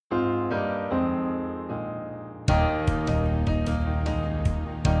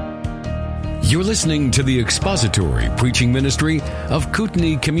You're listening to the expository preaching ministry of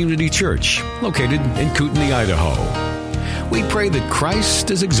Kootenai Community Church, located in Kootenai, Idaho. We pray that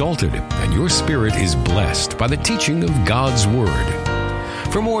Christ is exalted and your spirit is blessed by the teaching of God's Word.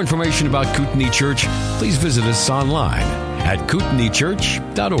 For more information about Kootenai Church, please visit us online at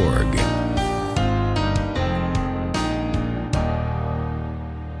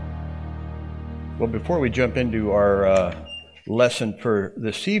kootenaichurch.org. Well, before we jump into our lesson for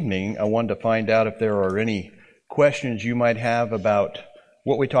this evening, I wanted to find out if there are any questions you might have about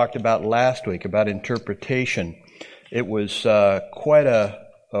what we talked about last week, about interpretation. It was quite a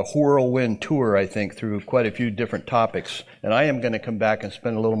whirlwind tour, I think, through quite a few different topics. And I am going to come back and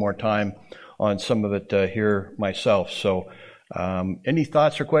spend a little more time on some of it here myself. So any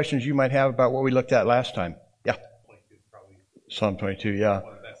thoughts or questions you might have about what we looked at last time? Yeah. Psalm 22, yeah.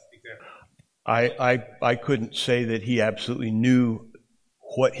 I couldn't say that he absolutely knew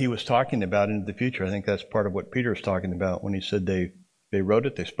what he was talking about into the future. I think that's part of what Peter was talking about when he said they wrote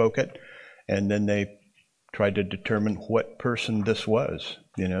it, they spoke it, and then they tried to determine what person this was.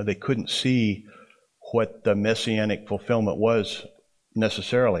 You know, they couldn't see what the messianic fulfillment was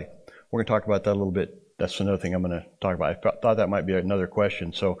necessarily. We're going to talk about that a little bit. That's another thing I'm going to talk about. I thought that might be another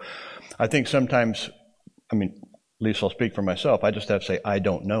question. So I think sometimes, at least I'll speak for myself, I just have to say I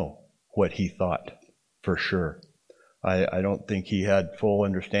don't know what he thought for sure. I don't think he had full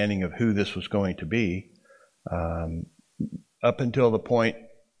understanding of who this was going to be up until the point,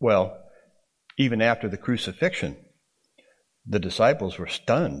 well, even after the crucifixion, the disciples were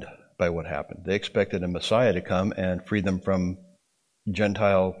stunned by what happened. They expected a Messiah to come and free them from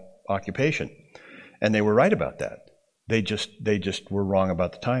Gentile occupation. And they were right about that. They just were wrong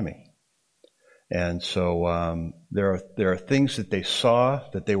about the timing. And so there are things that they saw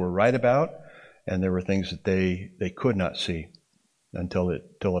that they were right about, and there were things that they could not see until it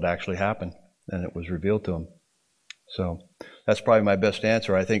actually happened and it was revealed to them. So that's probably my best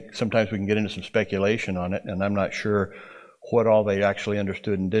answer. I think sometimes we can get into some speculation on it, and I'm not sure what all they actually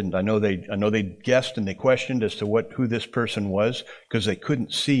understood and didn't. I know they guessed and they questioned as to who this person was, because they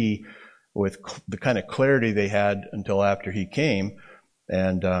couldn't see with the kind of clarity they had until after he came.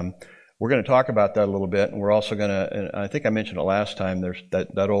 And we're going to talk about that a little bit, and we're also going to, and I think I mentioned it last time, there's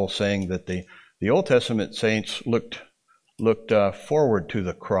that old saying that the Old Testament saints looked forward to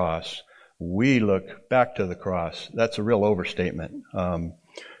the cross. We look back to the cross. That's a real overstatement.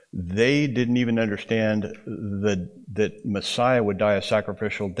 They didn't even understand that Messiah would die a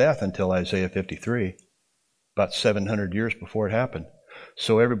sacrificial death until Isaiah 53, about 700 years before it happened.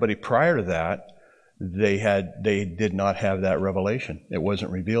 So everybody prior to that, they did not have that revelation. It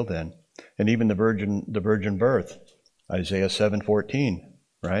wasn't revealed then. And even the virgin birth, Isaiah 7:14,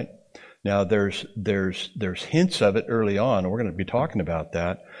 right? Now there's hints of it early on, and we're going to be talking about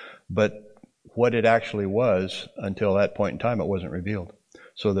that, but what it actually was until that point in time, it wasn't revealed.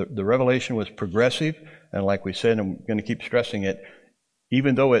 So the revelation was progressive, and like we said, and I'm going to keep stressing it,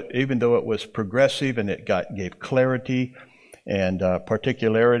 even though it was progressive and it gave clarity and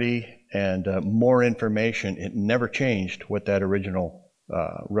particularity and more information, it never changed what that original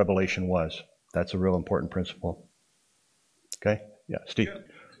revelation was. That's a real important principle. Okay? Yeah, Steve.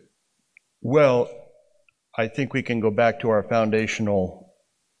 Well, I think we can go back to our foundational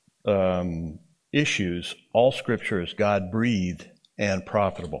issues. All Scripture is God-breathed and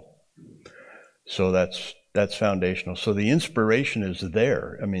profitable. So that's foundational. So the inspiration is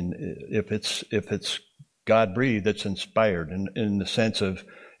there. If it's God-breathed, it's inspired in the sense of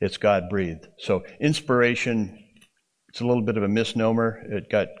it's God-breathed. So inspiration, it's a little bit of a misnomer. It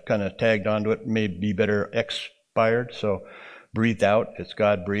got kind of tagged onto it. May be better expired. So breathed out, it's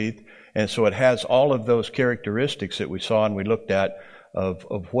God-breathed. And so it has all of those characteristics that we saw and we looked at of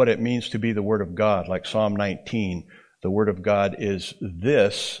what it means to be the Word of God. Like Psalm 19, the Word of God is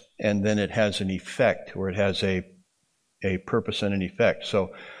this, and then it has an effect, or it has a purpose and an effect.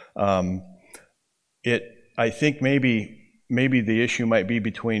 So I think maybe the issue might be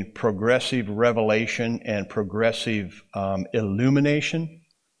between progressive revelation and progressive illumination.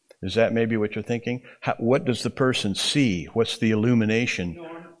 Is that maybe what you're thinking? What does the person see? What's the illumination?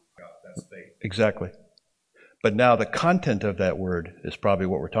 That's faith. Exactly. But now the content of that word is probably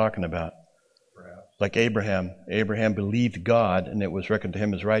what we're talking about. Perhaps. Like Abraham. Abraham believed God, and it was reckoned to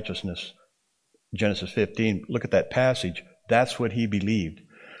him as righteousness. Genesis 15. Look at that passage. That's what he believed.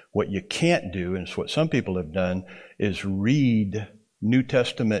 What you can't do, and it's what some people have done, is read New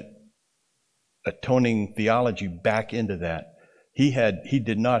Testament atoning theology back into that. He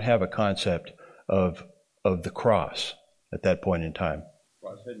did not have a concept of the cross at that point in time.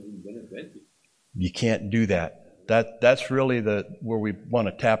 Cross hadn't even been invented. You can't do that. That's really where we want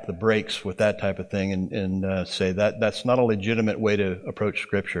to tap the brakes with that type of thing and say that's not a legitimate way to approach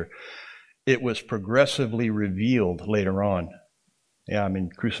Scripture. It was progressively revealed later on. Yeah, I mean,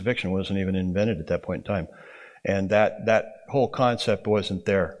 crucifixion wasn't even invented at that point in time. And that whole concept wasn't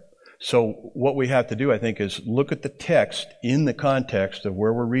there. So what we have to do, I think, is look at the text in the context of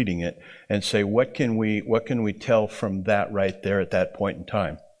where we're reading it and say, what can we tell from that right there at that point in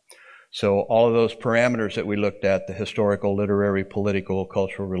time? So all of those parameters that we looked at, the historical, literary, political,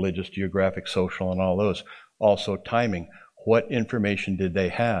 cultural, religious, geographic, social, and all those, also timing. What information did they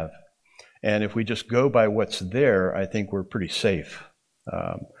have? And if we just go by what's there, I think we're pretty safe.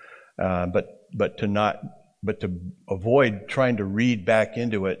 But to avoid trying to read back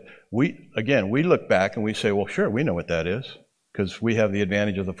into it, we look back and we say, well, sure, we know what that is, because we have the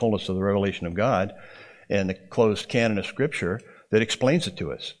advantage of the fullness of the revelation of God and the closed canon of Scripture that explains it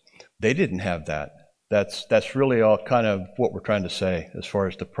to us. They didn't have that. That's really all kind of what we're trying to say as far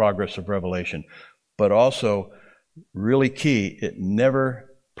as the progress of revelation. But also, really key,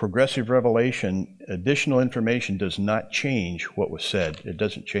 progressive revelation, additional information does not change what was said. It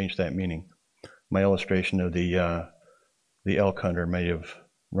doesn't change that meaning. My illustration of the elk hunter may have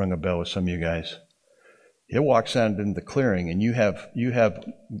rung a bell with some of you guys. It walks out into the clearing, and you have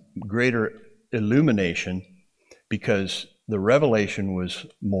greater illumination because the revelation was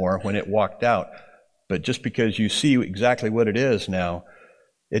more when it walked out. But just because you see exactly what it is now,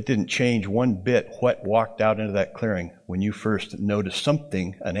 it didn't change one bit what walked out into that clearing. When you first noticed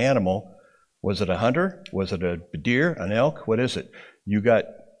something, an animal, was it a hunter? Was it a deer, an elk? What is it? You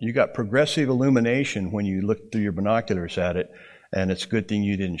got progressive illumination when you looked through your binoculars at it, and it's a good thing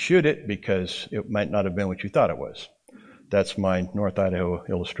you didn't shoot it because it might not have been what you thought it was. That's my North Idaho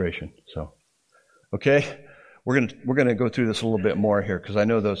illustration. So, okay, we're gonna go through this a little bit more here because I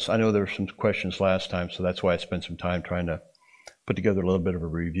know there were some questions last time, so that's why I spent some time trying to put together a little bit of a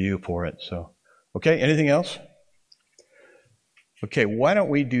review for it. So, okay, anything else? Okay, why don't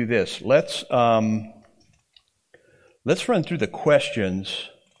we do this? Let's run through the questions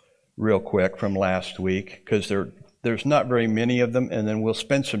real quick from last week because there's not very many of them, and then we'll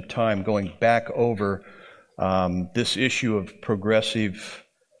spend some time going back over this issue of progressive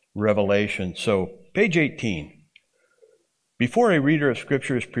revelation. So, page 18. Before a reader of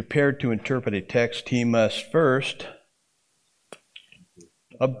Scripture is prepared to interpret a text, he must first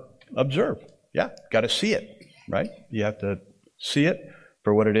observe. Yeah, got to see it, right? You have to see it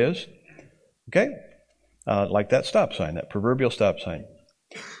for what it is. Okay? Like that stop sign, that proverbial stop sign.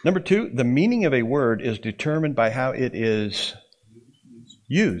 Number 2, the meaning of a word is determined by how it is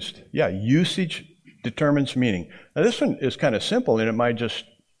used. Yeah, usage determines meaning. Now this one is kind of simple, and it might just,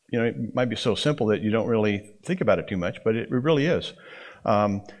 it might be so simple that you don't really think about it too much, but it really is.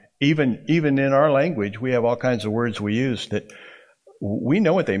 Even in our language, we have all kinds of words we use that we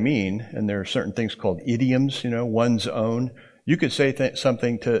know what they mean, and there are certain things called idioms, one's own. You could say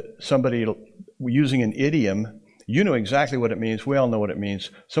something to somebody using an idiom. You know exactly what it means. We all know what it means.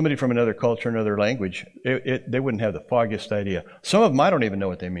 Somebody from another culture, another language, they wouldn't have the foggiest idea. Some of them, I don't even know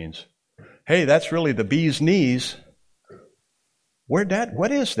what they means. Hey, that's really the bee's knees. What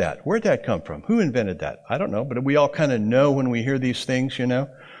is that? Where'd that come from? Who invented that? I don't know, but we all kind of know when we hear these things,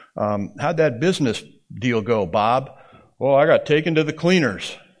 How'd that business deal go, Bob? Well, I got taken to the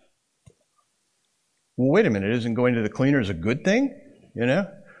cleaners. Well, wait a minute. Isn't going to the cleaners a good thing? No,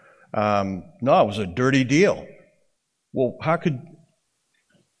 it was a dirty deal. Well,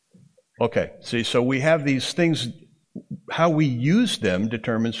 okay, see, so we have these things, how we use them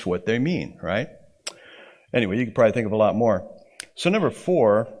determines what they mean, right? Anyway, you could probably think of a lot more. So number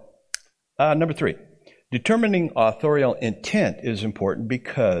 3, determining authorial intent is important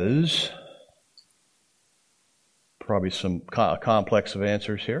because, probably some complex of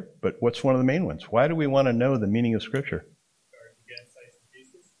answers here, but what's one of the main ones? Why do we want to know the meaning of Scripture?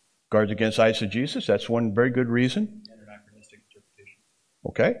 Guards against eisegesis, that's one very good reason. And anachronistic interpretation.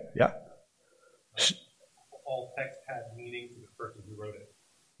 Okay, yeah. All text had meaning to the person who wrote it.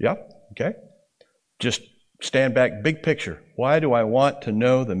 Yeah, okay. Just stand back, big picture. Why do I want to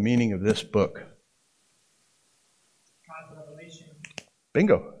know the meaning of this book? God's revelation.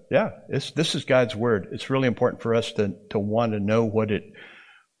 Bingo. Yeah, this is God's Word. It's really important for us to want to know what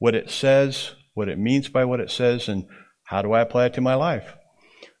it says, what it means by what it says, and how do I apply it to my life.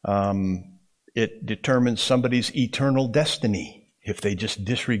 It determines somebody's eternal destiny if they just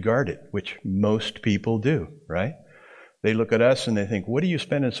disregard it, which most people do, right? They look at us and they think, what are you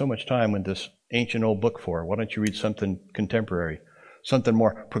spending so much time with this ancient old book for? Why don't you read something contemporary, something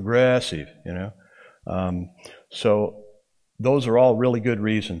more progressive, So those are all really good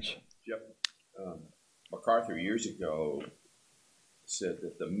reasons. Yep. MacArthur years ago said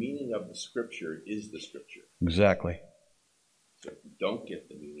that the meaning of the Scripture is the Scripture. Exactly. So if you don't get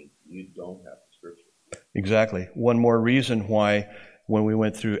the meaning, you don't have the Scripture. Exactly. One more reason why when we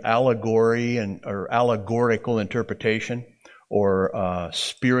went through allegory or allegorical interpretation or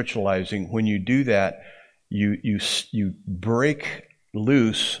spiritualizing, when you do that, you break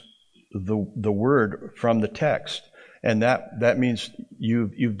loose the word from the text, and that means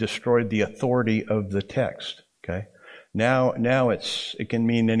you've destroyed the authority of the text. Okay. Now it can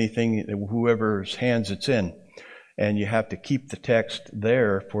mean anything, whoever's hands it's in, and you have to keep the text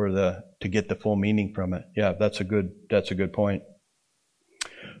there to get the full meaning from it. Yeah, that's a good point.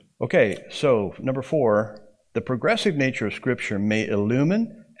 Okay, so number 4, the progressive nature of Scripture may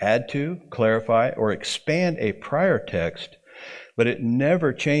illumine, add to, clarify, or expand a prior text, but it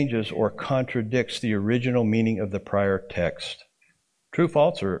never changes or contradicts the original meaning of the prior text. True,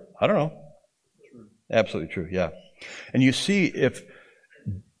 false, or I don't know. True. Absolutely true, yeah. And you see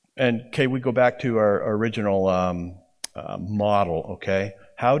we go back to our original model, okay?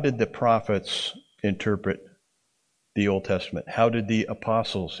 How did the prophets interpret the Old Testament? How did the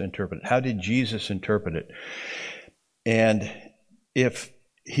apostles interpret it? How did Jesus interpret it? And if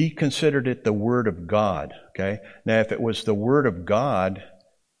he considered it the Word of God, okay? Now, if it was the Word of God,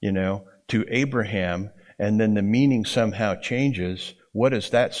 to Abraham, and then the meaning somehow changes, what does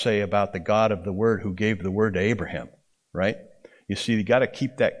that say about the God of the Word who gave the Word to Abraham, right? You see, you got to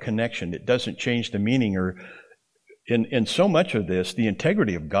keep that connection. It doesn't change the meaning, or in so much of this, the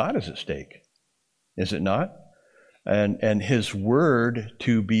integrity of God is at stake, is it not? And His Word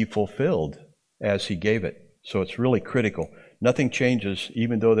to be fulfilled as He gave it. So it's really critical. Nothing changes,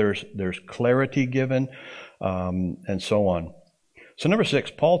 even though there's clarity given, and so on. So number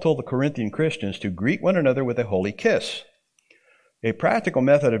 6, Paul told the Corinthian Christians to greet one another with a holy kiss. A practical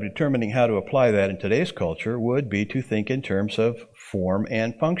method of determining how to apply that in today's culture would be to think in terms of form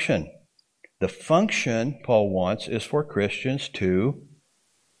and function. The function Paul wants is for Christians to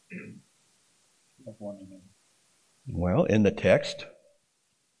love one another. Well, in the text,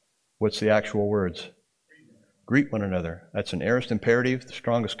 what's the actual words? Greet one another. That's an aorist imperative, the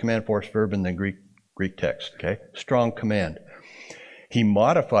strongest command force verb in the Greek text. Okay, strong command. He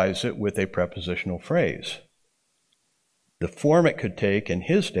modifies it with a prepositional phrase. The form it could take in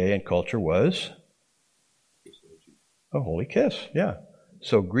his day and culture was a holy kiss. Yeah.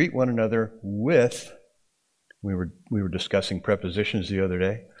 So greet one another with. We were discussing prepositions the other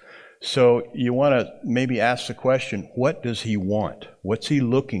day. So you want to maybe ask the question, what does he want? What's he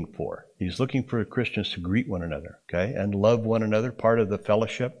looking for? He's looking for Christians to greet one another, okay, and love one another, part of the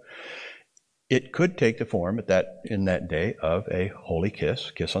fellowship. It could take the form in that day of a holy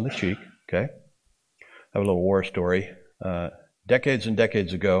kiss on the cheek, okay? I have a little war story. Decades and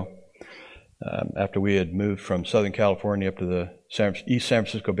decades ago, after we had moved from Southern California up to the East San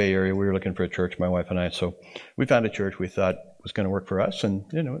Francisco Bay Area, we were looking for a church, my wife and I. So we found a church we thought was going to work for us, and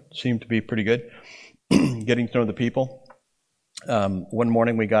it seemed to be pretty good. Getting to know the people. One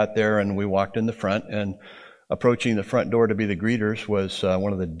morning we got there and we walked in the front, and approaching the front door to be the greeters was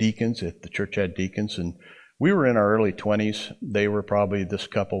one of the deacons. The church had deacons, and we were in our early 20s. This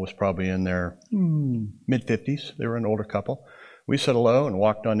couple was probably in their mid-50s. They were an older couple. We said hello and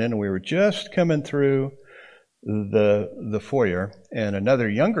walked on in, and we were just coming through the foyer, and another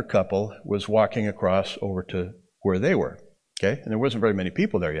younger couple was walking across over to where they were. Okay, and there wasn't very many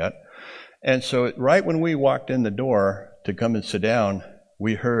people there yet. And so right when we walked in the door to come and sit down,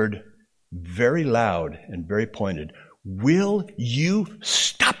 we heard very loud and very pointed, "Will you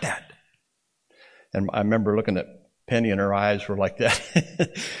stop that?" And I remember looking at Penny, and her eyes were like that.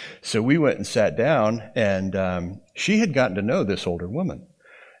 So we went and sat down, and she had gotten to know this older woman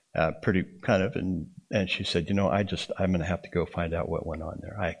pretty kind of, and she said, I'm going to have to go find out what went on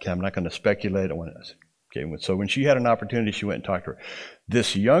there. I'm not going to speculate. I said, okay. So when she had an opportunity, she went and talked to her.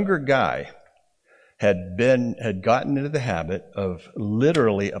 This younger guy had gotten into the habit of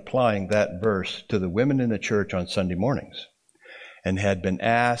literally applying that verse to the women in the church on Sunday mornings, and had been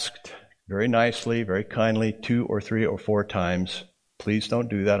asked very nicely, very kindly, 2 or 3 or 4 times, "Please don't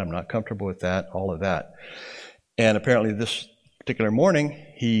do that. I'm not comfortable with that," all of that. And apparently this particular morning,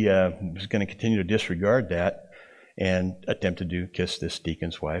 he was going to continue to disregard that and attempted to kiss this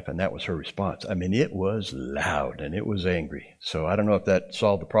deacon's wife, and that was her response. I mean, it was loud and it was angry. So I don't know if that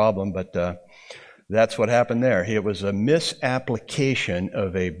solved the problem, but that's what happened there. It was a misapplication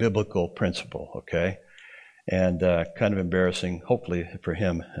of a biblical principle, okay? And kind of embarrassing, hopefully for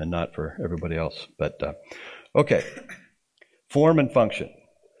him and not for everybody else. But, okay. Form and function.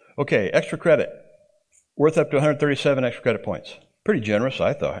 Okay, extra credit. Worth up to 137 extra credit points. Pretty generous,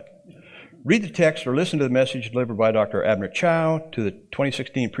 I thought. Read the text or listen to the message delivered by Dr. Abner Chow to the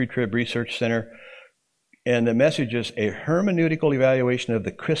 2016 Pre-Trib Research Center. And the message is a hermeneutical evaluation of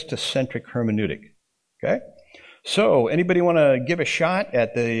the Christocentric hermeneutic. Okay? So, anybody want to give a shot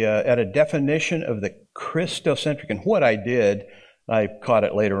at a definition of the Christocentric? And what I did, I caught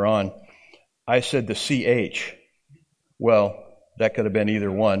it later on, I said the CH. Well, that could have been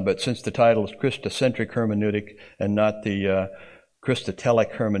either one, but since the title is Christocentric hermeneutic and not the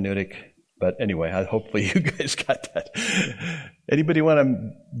Christotelic hermeneutic, but anyway, hopefully you guys got that. Anybody want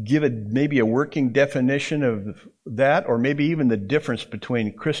to give maybe a working definition of that, or maybe even the difference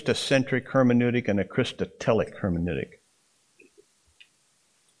between Christocentric hermeneutic and a Christotelic hermeneutic?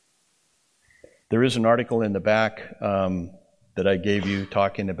 There is an article in the back that I gave you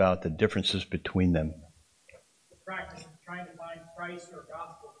talking about the differences between them. The practice of trying to find Christ or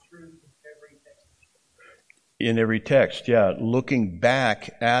gospel truth in every text, yeah. Looking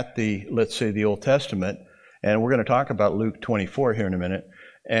back at let's say the Old Testament, and we're going to talk about Luke 24 here in a minute,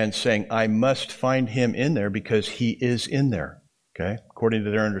 and saying, I must find him in there because he is in there, okay, according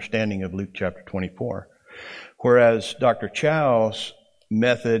to their understanding of Luke chapter 24. Whereas Dr. Chow's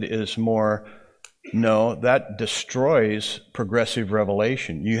method is more, no, that destroys progressive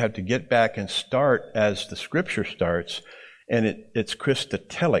revelation. You have to get back and start as the Scripture starts, and it's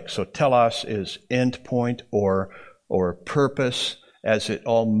Christotelic. So telos is end point or purpose, as it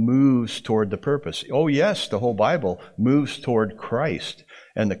all moves toward the purpose. Oh yes, the whole Bible moves toward Christ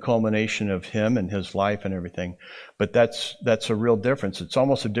and the culmination of him and his life and everything. But that's a real difference. It's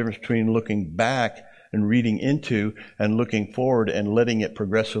almost a difference between looking back and reading into and looking forward and letting it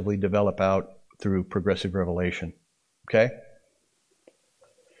progressively develop out through progressive revelation. Okay?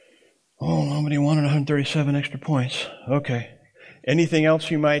 Oh, nobody wanted 137 extra points. Okay. Anything else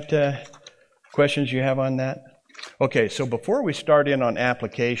you might, questions you have on that? Okay, so before we start in on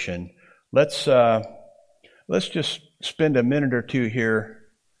application, let's just spend a minute or two here,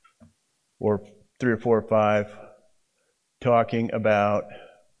 or 3 or 4 or 5, talking about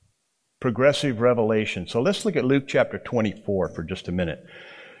progressive revelation. So let's look at Luke chapter 24 for just a minute,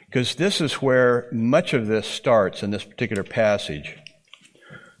 because this is where much of this starts in this particular passage.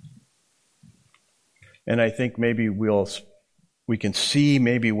 And I think maybe we can see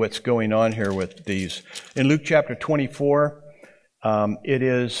maybe what's going on here with these. In Luke chapter 24, it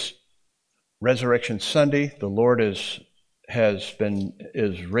is Resurrection Sunday. The Lord is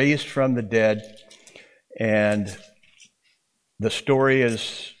raised from the dead, and the story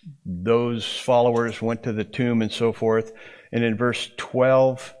is those followers went to the tomb and so forth. And in verse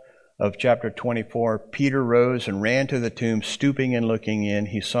 12 of chapter 24, Peter rose and ran to the tomb, stooping and looking in.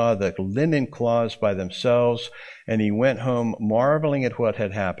 He saw the linen cloths by themselves, and he went home marveling at what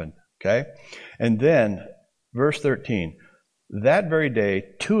had happened. Okay? And then, verse 13, that very day,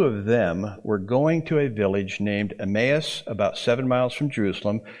 2 of them were going to a village named Emmaus, about 7 miles from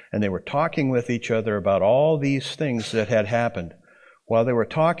Jerusalem, and they were talking with each other about all these things that had happened. While they were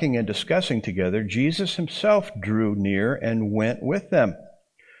talking and discussing together, Jesus himself drew near and went with them.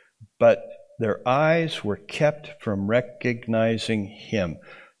 But their eyes were kept from recognizing him.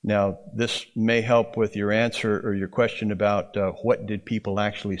 Now, this may help with your answer or your question about what did people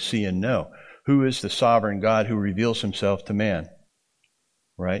actually see and know. Who is the sovereign God who reveals himself to man?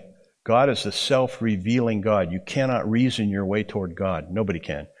 Right? God is the self-revealing God. You cannot reason your way toward God. Nobody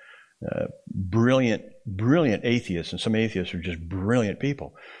can. Brilliant atheists, and some atheists are just brilliant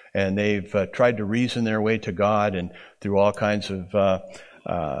people. And they've tried to reason their way to God and through all kinds of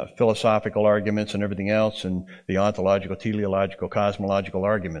philosophical arguments and everything else, and the ontological, teleological, cosmological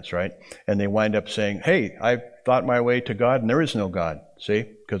arguments, right? And they wind up saying, hey, I've thought my way to God and there is no God, see?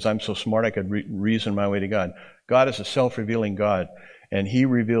 Because I'm so smart I could reason my way to God. God is a self-revealing God, and he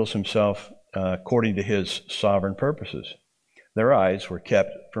reveals himself according to his sovereign purposes. Their eyes were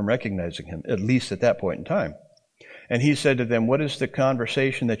kept from recognizing him, at least at that point in time. And he said to them, what is the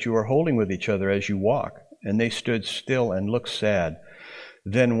conversation that you are holding with each other as you walk? And they stood still and looked sad.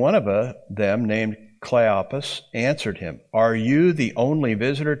 Then one of them, named Cleopas, answered him, are you the only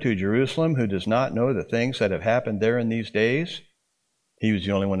visitor to Jerusalem who does not know the things that have happened there in these days? He was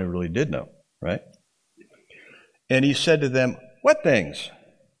the only one who really did know, right? And he said to them, what things?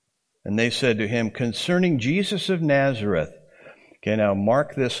 And they said to him, concerning Jesus of Nazareth. Okay, now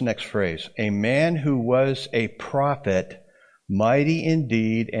mark this next phrase. A man who was a prophet, mighty in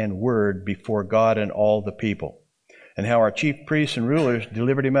deed and word before God and all the people. And how our chief priests and rulers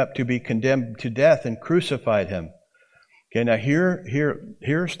delivered him up to be condemned to death and crucified him. Okay, now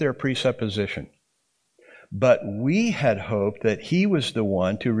here's their presupposition. But we had hoped that he was the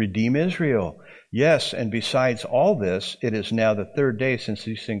one to redeem Israel. Yes, and besides all this, it is now the third day since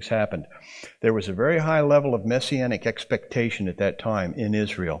these things happened. There was a very high level of messianic expectation at that time in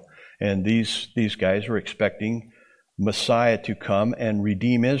Israel. And these guys were expecting Messiah to come and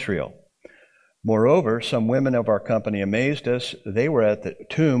redeem Israel. Moreover, some women of our company amazed us. They were at the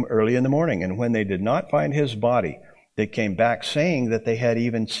tomb early in the morning, and when they did not find his body, they came back saying that they had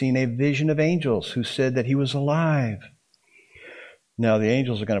even seen a vision of angels who said that he was alive. Now, the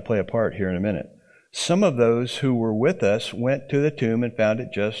angels are going to play a part here in a minute. Some of those who were with us went to the tomb and found it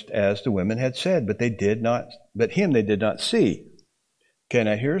just as the women had said, but him they did not see. Okay,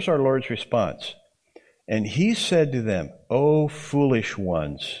 now here's our Lord's response. And he said to them, O foolish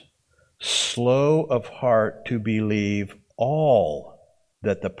ones, slow of heart to believe all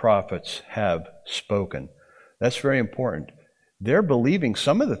that the prophets have spoken. That's very important. They're believing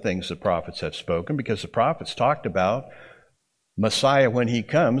some of the things the prophets have spoken because the prophets talked about Messiah, when he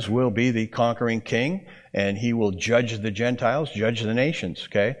comes, will be the conquering king, and he will judge the Gentiles, judge the nations,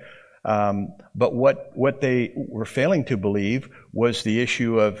 okay? But what they were failing to believe was the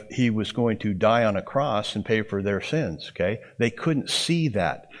issue of he was going to die on a cross and pay for their sins, okay? They couldn't see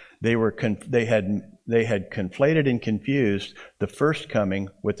that. They had conflated and confused the first coming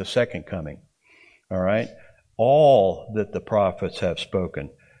with the second coming, all right? All that the prophets have spoken.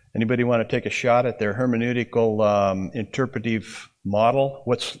 Anybody want to take a shot at their hermeneutical interpretive model?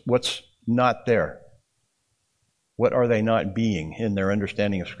 What's not there? What are they not being in their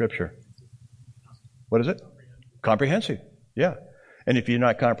understanding of Scripture? What is it? Comprehensive. Yeah. And if you're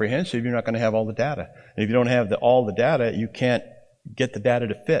not comprehensive, you're not going to have all the data. And if you don't have all the data, you can't get the data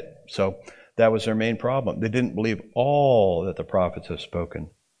to fit. So that was their main problem. They didn't believe all that the prophets have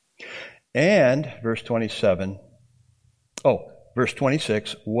spoken. And verse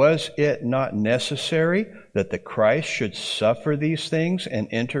 26, was it not necessary that the Christ should suffer these things and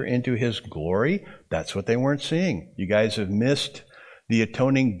enter into his glory? That's what they weren't seeing. You guys have missed the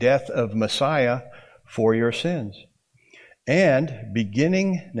atoning death of Messiah for your sins. And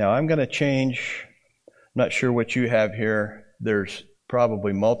beginning, now I'm going to change, I'm not sure what you have here. There's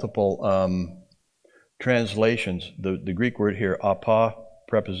probably multiple translations. The Greek word here, apa,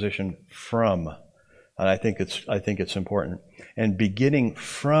 preposition from. And I think it's important. And beginning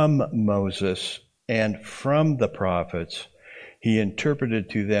from Moses and from the prophets, he interpreted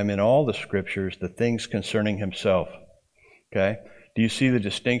to them in all the scriptures the things concerning himself. Okay? Do you see the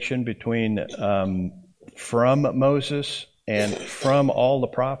distinction between from Moses and from all the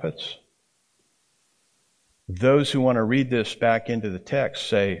prophets? Those who want to read this back into the text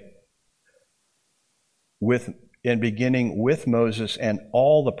say, in beginning with Moses and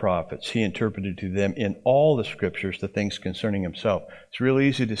all the prophets, he interpreted to them in all the scriptures the things concerning himself. It's real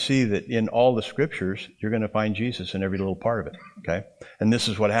easy to see that in all the scriptures, you're going to find Jesus in every little part of it. Okay? And this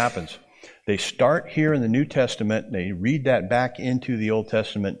is what happens. They start here in the New Testament, they read that back into the Old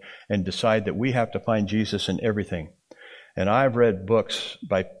Testament and decide that we have to find Jesus in everything. And I've read books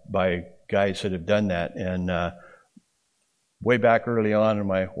by guys that have done that, and way back early on in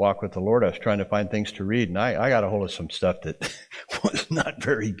my walk with the Lord, I was trying to find things to read, and I got a hold of some stuff that was not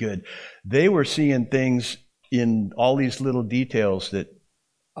very good. They were seeing things in all these little details that,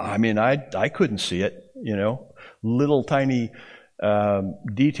 I couldn't see it, little tiny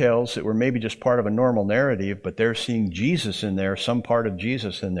details that were maybe just part of a normal narrative, but they're seeing Jesus in there, some part of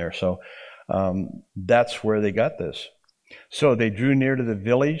Jesus in there. So that's where they got this. So they drew near to the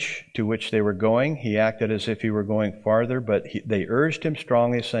village to which they were going. He acted as if he were going farther, but they urged him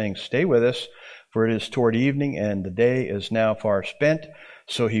strongly, saying, "Stay with us, for it is toward evening, and the day is now far spent."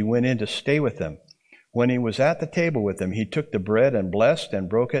 So he went in to stay with them. When he was at the table with them, he took the bread and blessed and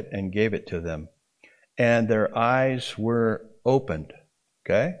broke it and gave it to them. And their eyes were opened.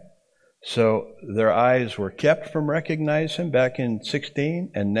 Okay? So their eyes were kept from recognizing him back in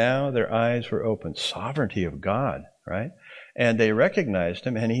 16, and now their eyes were opened. Sovereignty of God, right? And they recognized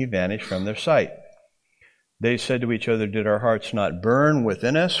him, and he vanished from their sight. They said to each other, "Did our hearts not burn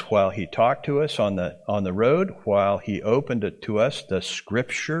within us while he talked to us on the road, while he opened it to us the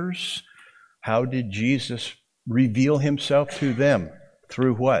scriptures?" How did Jesus reveal himself to them?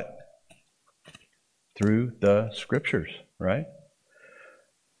 Through what? Through the scriptures, right?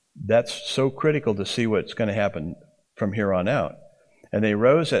 That's so critical to see what's going to happen from here on out. And they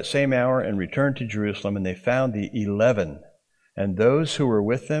rose that same hour and returned to Jerusalem, and they found the 11, and those who were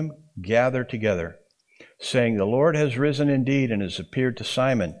with them gathered together, saying, "The Lord has risen indeed and has appeared to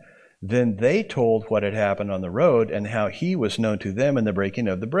Simon." Then they told what had happened on the road and how he was known to them in the breaking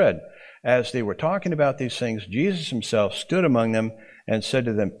of the bread. As they were talking about these things, Jesus himself stood among them and said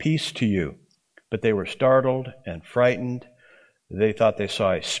to them, "Peace to you." But they were startled and frightened. They thought they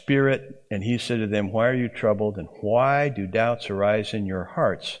saw a spirit, and he said to them, why are you troubled, and why do doubts arise in your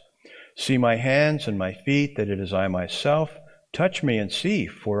hearts? See my hands and my feet, that it is I myself. Touch me and see,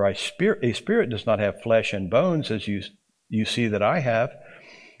 for a spirit does not have flesh and bones, as you see that I have.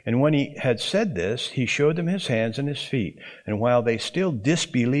 And when he had said this, he showed them his hands and his feet. And while they still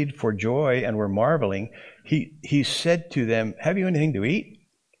disbelieved for joy and were marveling, he said to them, have you anything to eat?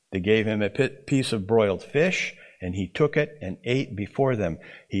 They gave him a piece of broiled fish, and he took it and ate before them.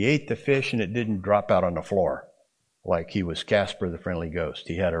 He ate the fish, and it didn't drop out on the floor like he was Casper the Friendly Ghost.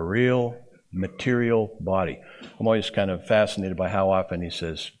 He had a real material body. I'm always kind of fascinated by how often he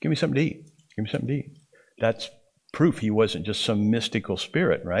says, give me something to eat. Give me something to eat. That's proof he wasn't just some mystical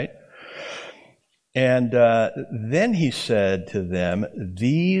spirit, right? And then he said to them,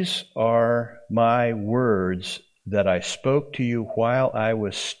 these are my words that I spoke to you while I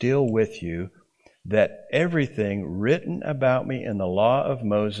was still with you, that everything written about me in the law of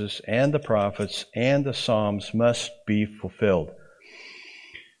Moses and the prophets and the Psalms must be fulfilled.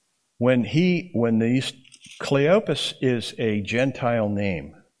 When Cleopas is a Gentile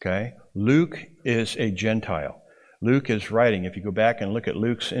name, okay? Luke is a Gentile. Luke is writing, if you go back and look at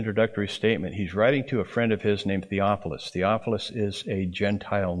Luke's introductory statement, he's writing to a friend of his named Theophilus. Theophilus is a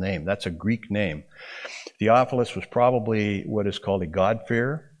Gentile name. That's a Greek name. Theophilus was probably what is called a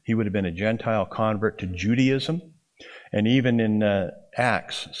God-fearer. He would have been a Gentile convert to Judaism. And even in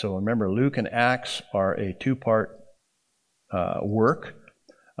Acts, so remember, Luke and Acts are a two-part work.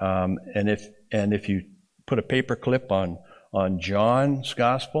 And if you put a paper clip on John's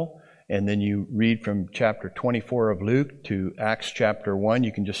gospel, and then you read from chapter 24 of Luke to Acts chapter 1,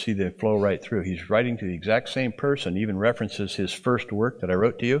 you can just see the flow right through. He's writing to the exact same person, even references his first work that I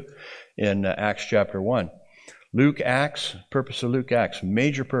wrote to you in Acts chapter 1. Luke Acts, purpose of Luke Acts,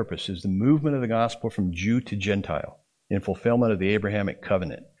 major purpose is the movement of the gospel from Jew to Gentile in fulfillment of the Abrahamic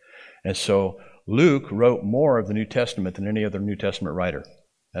covenant. And so Luke wrote more of the New Testament than any other New Testament writer.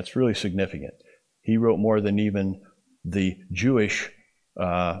 That's really significant. He wrote more than even the Jewish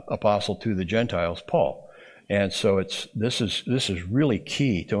apostle to the Gentiles, Paul. And so this is really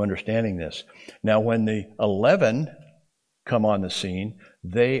key to understanding this. Now, when the 11 come on the scene,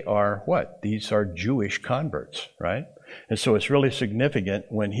 they are what? These are Jewish converts, right? And so it's really significant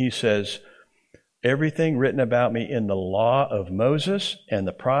when he says, everything written about me in the law of Moses and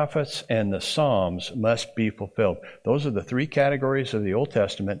the prophets and the Psalms must be fulfilled. Those are the three categories of the Old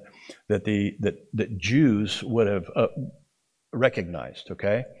Testament that Jews would have recognized,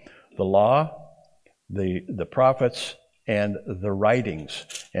 okay? The law, the prophets, and the writings.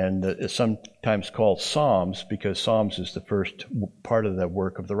 And it's sometimes called Psalms because Psalms is the first part of the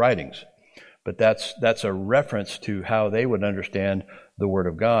work of the writings. But that's a reference to how they would understand the Word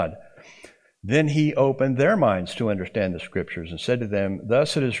of God. Then he opened their minds to understand the Scriptures and said to them,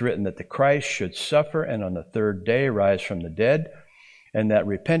 thus it is written that the Christ should suffer and on the third day rise from the dead, and that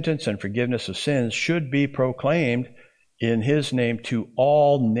repentance and forgiveness of sins should be proclaimed in his name to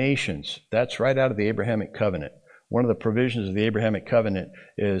all nations. That's right out of the Abrahamic covenant. One of the provisions of the Abrahamic covenant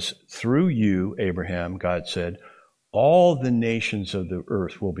is through you, Abraham, God said, all the nations of the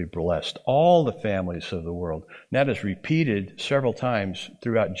earth will be blessed, all the families of the world. And that is repeated several times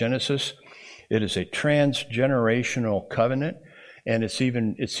throughout Genesis. It is a transgenerational covenant, and it's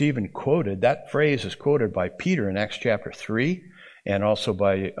even quoted. That phrase is quoted by Peter in Acts chapter 3, and also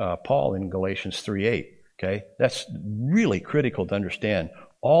by Paul in Galatians 3:8. Okay, that's really critical to understand.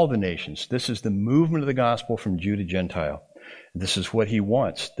 All the nations. This is the movement of the gospel from Jew to Gentile. This is what he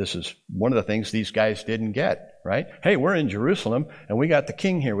wants. This is one of the things these guys didn't get, right? Hey, we're in Jerusalem, and we got the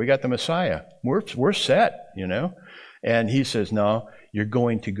king here. We got the Messiah. We're set, you know? And he says, no, you're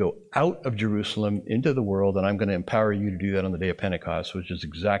going to go out of Jerusalem into the world, and I'm going to empower you to do that on the day of Pentecost, which is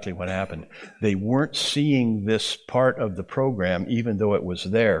exactly what happened. They weren't seeing this part of the program, even though it was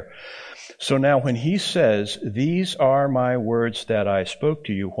there. So now when he says, these are my words that I spoke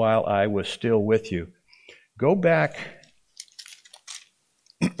to you while I was still with you, go back.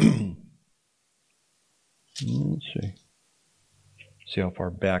 Let's see how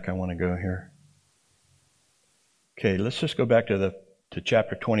far back I want to go here. Okay, let's just go back to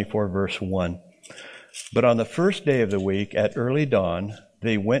chapter 24, verse 1. But on the first day of the week, at early dawn,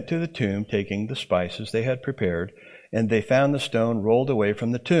 they went to the tomb, taking the spices they had prepared, and they found the stone rolled away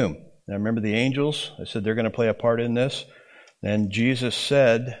from the tomb. Now remember the angels? I said they're going to play a part in this. And Jesus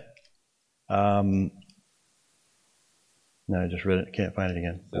said, no, I just read it. I can't find it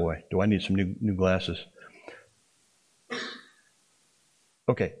again. Boy, do I need some new glasses.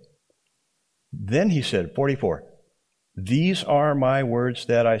 Okay. Then he said, 44, these are my words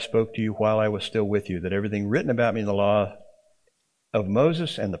that I spoke to you while I was still with you, that everything written about me in the law of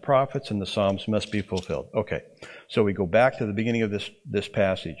Moses and the prophets and the Psalms must be fulfilled. Okay, so we go back to the beginning of this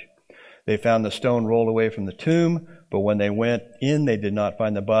passage. They found the stone rolled away from the tomb, but when they went in, they did not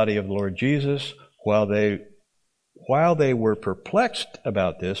find the body of the Lord Jesus. While they were perplexed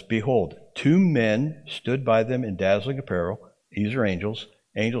about this, behold, 2 men stood by them in dazzling apparel. These are angels.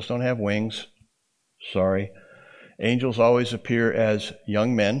 Angels don't have wings. Sorry. Angels always appear as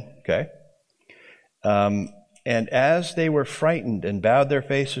young men, okay? And as they were frightened and bowed their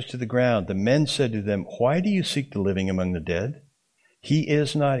faces to the ground, the men said to them, "Why do you seek the living among the dead? He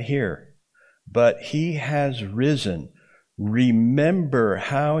is not here, but he has risen. Remember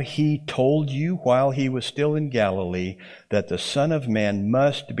how he told you while he was still in Galilee that the Son of Man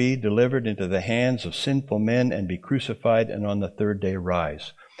must be delivered into the hands of sinful men and be crucified and on the 3rd day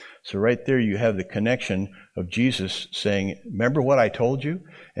rise." So right there you have the connection of Jesus saying, remember what I told you?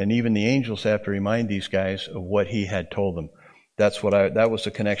 And even the angels have to remind these guys of what he had told them. That was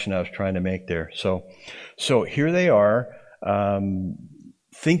the connection I was trying to make there. So here they are,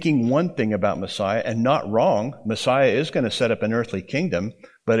 thinking one thing about Messiah, and not wrong. Messiah is going to set up an earthly kingdom,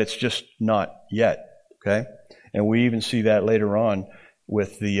 but it's just not yet. Okay? And we even see that later on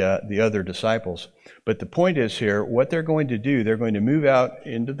with the other disciples. But the point is here, what they're going to do, they're going to move out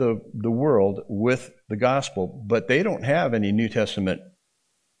into the world with the gospel, but they don't have any New Testament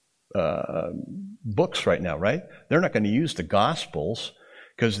books right now, right? They're not going to use the Gospels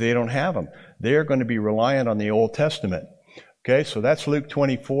because they don't have them. They're going to be reliant on the Old Testament. Okay, so that's Luke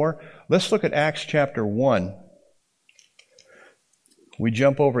 24. Let's look at Acts chapter 1. We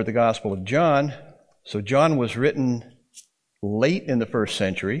jump over the Gospel of John. So John was written late in the 1st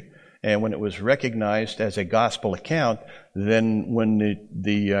century, and when it was recognized as a gospel account, then when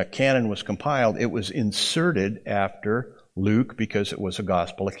the canon was compiled, it was inserted after Luke because it was a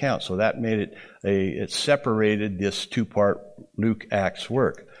gospel account. So that made it separated this 2-part Luke-Acts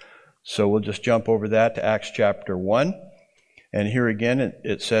work. So we'll just jump over that to Acts chapter 1. And here again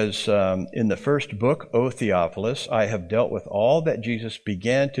it says, in the first book, O Theophilus, I have dealt with all that Jesus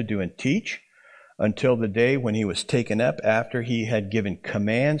began to do and teach until the day when he was taken up after he had given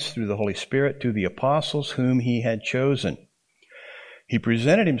commands through the Holy Spirit to the apostles whom he had chosen. He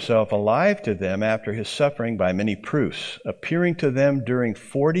presented himself alive to them after his suffering by many proofs, appearing to them during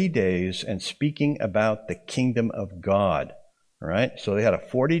 40 days and speaking about the kingdom of God. All right, so they had a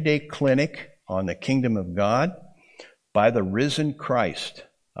 40-day clinic on the kingdom of God by the risen Christ.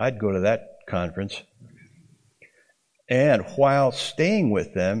 I'd go to that conference. And while staying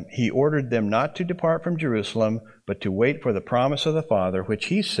with them, he ordered them not to depart from Jerusalem, but to wait for the promise of the Father, which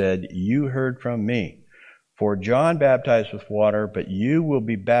he said, "You heard from me. For John baptized with water, but you will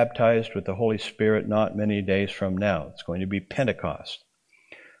be baptized with the Holy Spirit not many days from now." It's going to be Pentecost.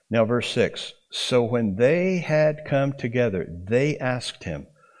 Now, verse 6. So when they had come together, they asked him,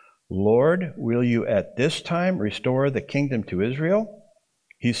 "Lord, will you at this time restore the kingdom to Israel?"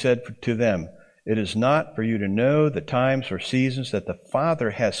 He said to them, "It is not for you to know the times or seasons that the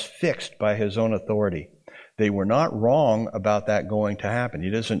Father has fixed by his own authority." They were not wrong about that going to happen. He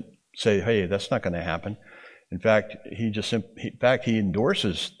doesn't say, "Hey, that's not going to happen." In fact, he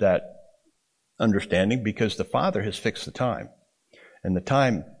endorses that understanding because the Father has fixed the time. And the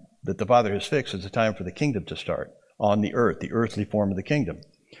time that the Father has fixed is the time for the kingdom to start on the earth, the earthly form of the kingdom.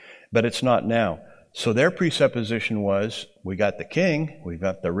 But it's not now. So their presupposition was, we got the king, we've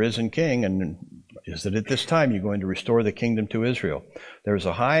got the risen king, and is that at this time you're going to restore the kingdom to Israel? There's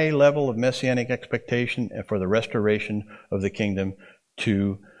a high level of messianic expectation for the restoration of the kingdom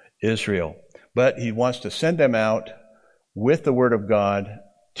to Israel. But he wants to send them out with the word of God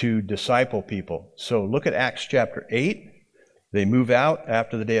to disciple people. So look at Acts chapter 8. They move out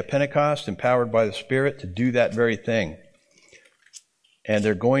after the day of Pentecost, empowered by the Spirit to do that very thing. And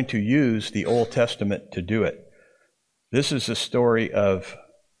they're going to use the Old Testament to do it. This is the story of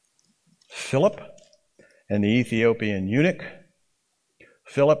Philip and the Ethiopian eunuch.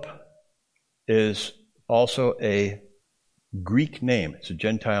 Philip is also a Greek name. It's a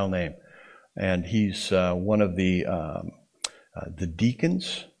Gentile name. And he's one of the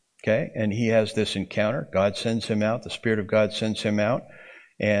deacons, okay? And he has this encounter. God sends him out. The Spirit of God sends him out.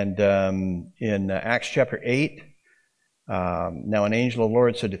 And in Acts chapter 8, now an angel of the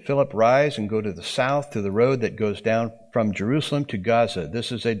Lord said to Philip, "Rise and go to the south to the road that goes down from Jerusalem to Gaza.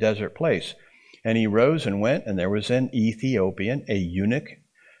 This is a desert place." And he rose and went, and there was an Ethiopian, a eunuch,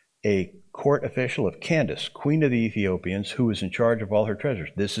 a court official of Candace, queen of the Ethiopians, who was in charge of all her treasures.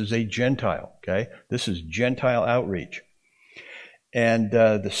 This is a Gentile, okay? This is Gentile outreach. And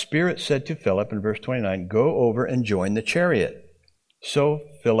the Spirit said to Philip in verse 29, "Go over and join the chariot." So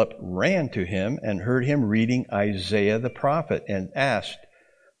Philip ran to him and heard him reading Isaiah the prophet and asked,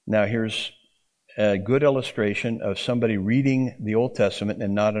 now here's a good illustration of somebody reading the Old Testament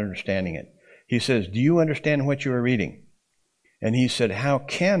and not understanding it. He says, do you understand what you are reading? And he said, how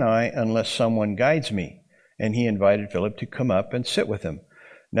can I unless someone guides me? And he invited Philip to come up and sit with him.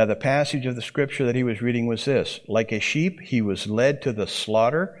 Now the passage of the scripture that he was reading was this: like a sheep he was led to the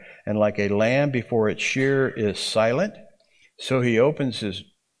slaughter, and like a lamb before its shearer is silent, so he opens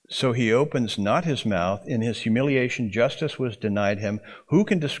not his mouth. In his humiliation justice was denied him. Who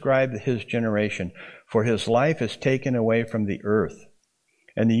can describe his generation? For his life is taken away from the earth.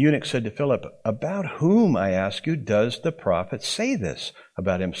 And the eunuch said to Philip, about whom, I ask you, does the prophet say this?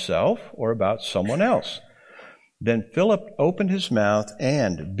 About himself or about someone else? Then Philip opened his mouth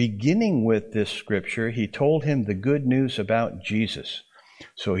and, beginning with this scripture, he told him the good news about Jesus.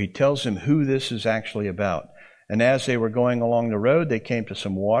 So he tells him who this is actually about. And as they were going along the road, they came to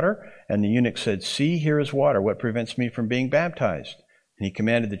some water, and the eunuch said, see, here is water. What prevents me from being baptized? And he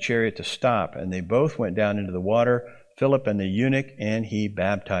commanded the chariot to stop, and they both went down into the water, Philip and the eunuch, and he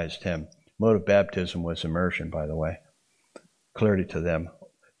baptized him. Mode of baptism was immersion, by the way. Clarity to them.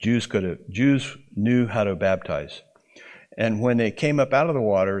 Jews knew how to baptize. And when they came up out of the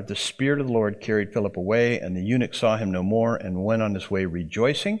water, the Spirit of the Lord carried Philip away, and the eunuch saw him no more and went on his way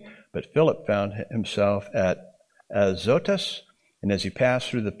rejoicing. But Philip found himself at Azotus, and as he passed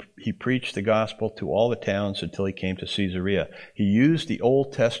through, he preached the gospel to all the towns until he came to Caesarea. He used the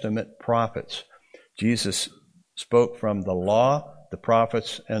Old Testament prophets. Jesus spoke from the law, the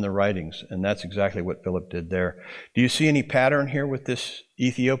prophets, and the writings, and that's exactly what Philip did there. Do you see any pattern here with this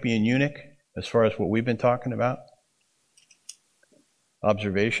Ethiopian eunuch as far as what we've been talking about?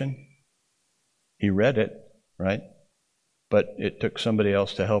 Observation. He read it, right? But it took somebody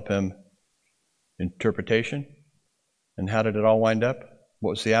else to help him. Interpretation. And how did it all wind up?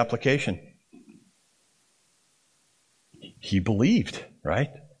 What was the application? He believed, right?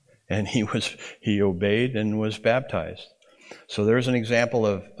 And he obeyed and was baptized. So there's an example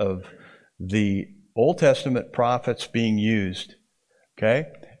of the Old Testament prophets being used. Okay?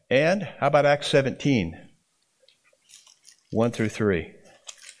 And how about Acts 17? 1 through 3.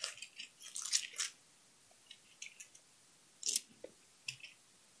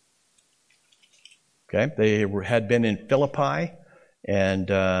 Okay, they had been in Philippi, and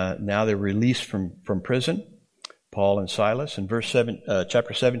now they're released from prison, Paul and Silas. In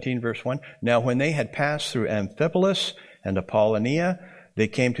chapter 17, verse 1, now when they had passed through Amphipolis and Apollonia, they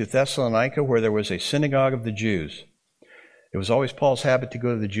came to Thessalonica, where there was a synagogue of the Jews. It was always Paul's habit to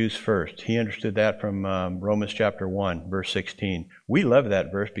go to the Jews first. He understood that from Romans chapter 1, verse 16. We love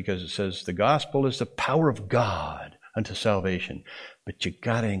that verse because it says, the gospel is the power of God unto salvation. But you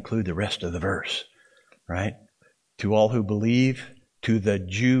got to include the rest of the verse. Right? To all who believe, to the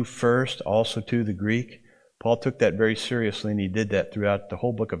Jew first, also to the Greek. Paul took that very seriously, and he did that throughout the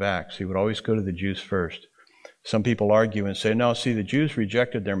whole book of Acts. He would always go to the Jews first. Some people argue and say, no, see, the Jews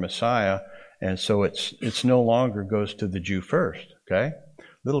rejected their Messiah, and so it's no longer goes to the Jew first. Okay?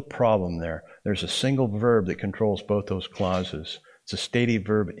 Little problem there. There's a single verb that controls both those clauses. It's a stative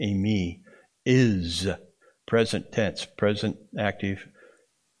verb, eimi, is, present tense, present active.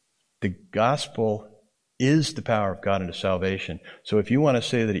 The gospel is the power of God unto salvation. So if you want to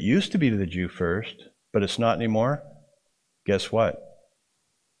say that it used to be to the Jew first, but it's not anymore, guess what?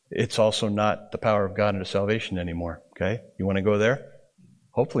 It's also not the power of God unto salvation anymore. Okay? You want to go there?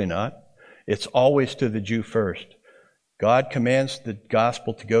 Hopefully not. It's always to the Jew first. God commands the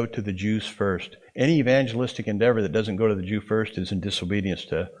gospel to go to the Jews first. Any evangelistic endeavor that doesn't go to the Jew first is in disobedience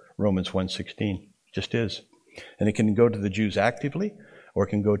to Romans 1:16. Just is. And it can go to the Jews actively, or it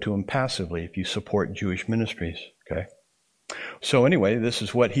can go to them passively if you support Jewish ministries. Okay? So anyway, this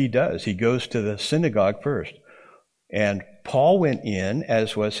is what he does. He goes to the synagogue first. And Paul went in,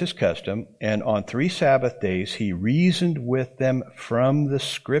 as was his custom, and on 3 Sabbath days he reasoned with them from the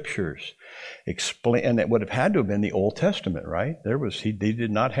Scriptures. And it would have had to have been the Old Testament, right? They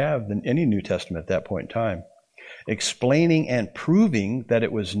did not have any New Testament at that point in time. Explaining and proving that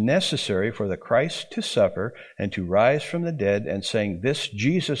it was necessary for the Christ to suffer and to rise from the dead, and saying, this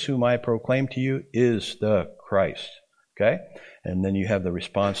Jesus whom I proclaim to you is the Christ. Okay? And then you have the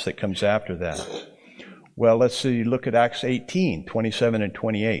response that comes after that. Well, let's see, look at Acts 18, 27 and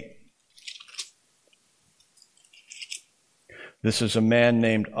 28. This is a man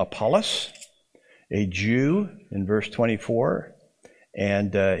named Apollos, a Jew, in verse 24,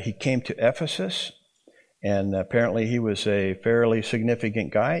 and he came to Ephesus. And apparently he was a fairly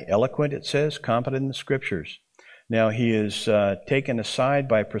significant guy, eloquent, it says, competent in the Scriptures. Now he is taken aside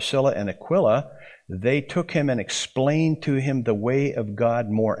by Priscilla and Aquila. They took him and explained to him the way of God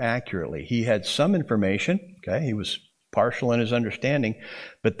more accurately. He had some information, okay? He was partial in his understanding,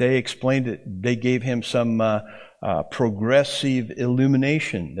 but they explained it. They gave him some progressive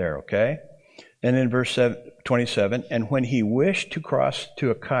illumination there, okay? And in verse 27, and when he wished to cross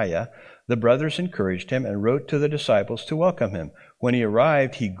to Achaia, the brothers encouraged him and wrote to the disciples to welcome him. When he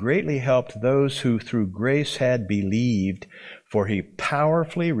arrived, he greatly helped those who through grace had believed, for he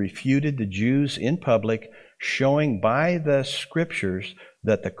powerfully refuted the Jews in public, showing by the Scriptures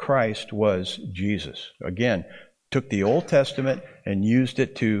that the Christ was Jesus. Again, took the Old Testament and used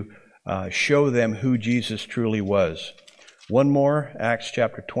it to show them who Jesus truly was. One more, Acts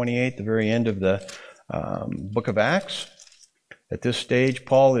chapter 28, the very end of the book of Acts. At this stage,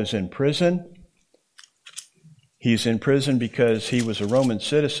 Paul is in prison. He's in prison because he was a Roman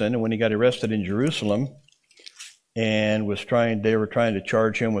citizen, and when he got arrested in Jerusalem and they were trying to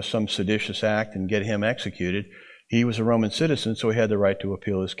charge him with some seditious act and get him executed, he was a Roman citizen, so he had the right to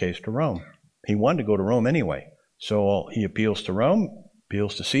appeal his case to Rome. He wanted to go to Rome anyway. So he appeals to Rome,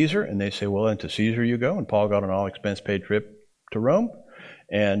 appeals to Caesar, and they say, well, then to Caesar you go. And Paul got an all-expense-paid trip to Rome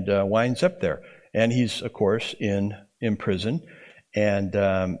and winds up there. And he's, of course, in prison. And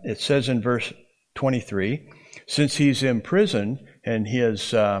it says in verse 23, since he's in prison and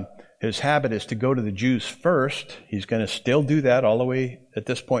his habit is to go to the Jews first, he's going to still do that all the way at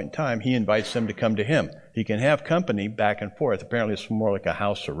this point in time. He invites them to come to him. He can have company back and forth. Apparently it's more like a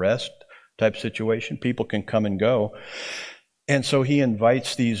house arrest type situation. People can come and go. And so he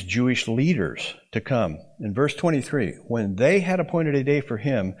invites these Jewish leaders to come. In verse 23, when they had appointed a day for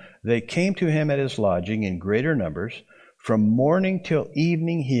him, they came to him at his lodging in greater numbers. From morning till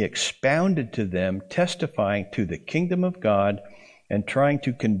evening he expounded to them, testifying to the kingdom of God and trying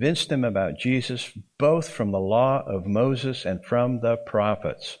to convince them about Jesus, both from the law of Moses and from the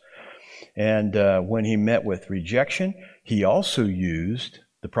prophets. And when he met with rejection, he also used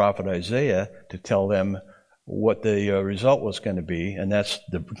the prophet Isaiah to tell them what the result was going to be, and that's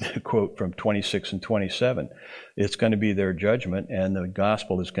the quote from 26 and 27. It's going to be their judgment, and the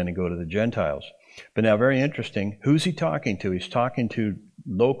gospel is going to go to the Gentiles. But now, very interesting, who's he talking to? He's talking to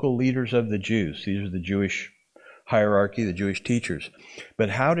local leaders of the Jews. These are the Jewish hierarchy, the Jewish teachers. But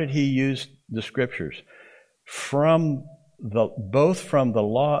how did he use the Scriptures? Both from the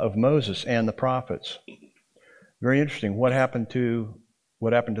law of Moses and the prophets. Very interesting. What happened to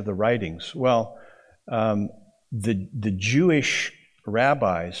the writings? Well, the Jewish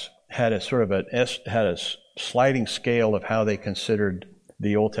rabbis had a sort of had a sliding scale of how they considered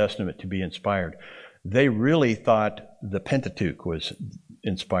the Old Testament to be inspired. They really thought the Pentateuch was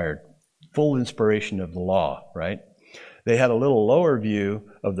inspired, full inspiration of the law, right? They had a little lower view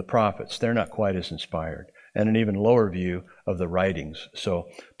of the prophets. They're not quite as inspired, and an even lower view of the writings. So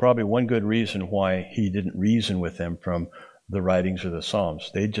probably one good reason why he didn't reason with them from the writings of the Psalms.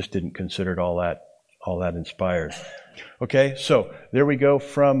 They just didn't consider it all that inspired. Okay, so there we go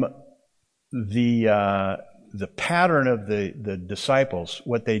from the pattern of the disciples,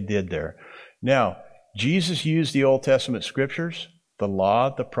 what they did there. Now, Jesus used the Old Testament scriptures, the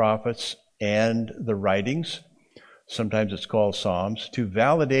law, the prophets, and the writings, sometimes it's called Psalms, to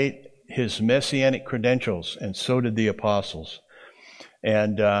validate his messianic credentials, and so did the apostles.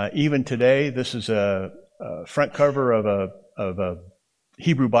 And even today, this is a front cover of a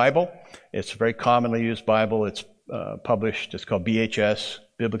Hebrew Bible. It's a very commonly used Bible. It's published, it's called BHS,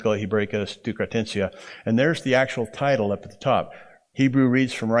 Biblical Hebraica Stucratensia. And there's the actual title up at the top. Hebrew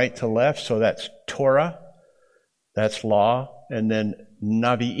reads from right to left, so that's Torah, that's law. And then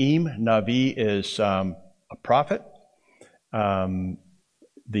Navi'im, Navi is a prophet.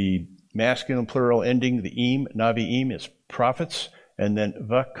 The masculine plural ending, the im, Navi'im, is prophets. And then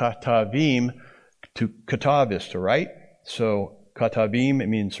Vakatavim, to katav is to write. So Katavim, it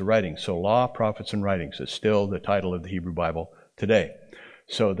means writing. So law, prophets, and writings is still the title of the Hebrew Bible today.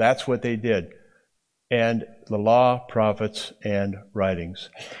 So that's what they did. And the law, prophets, and writings.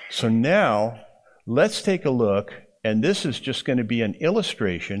 So now, let's take a look, and this is just going to be an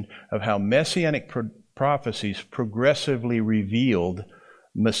illustration of how messianic prophecies progressively revealed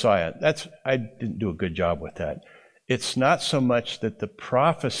Messiah. I didn't do a good job with that. It's not so much that the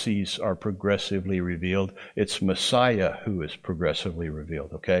prophecies are progressively revealed, it's Messiah who is progressively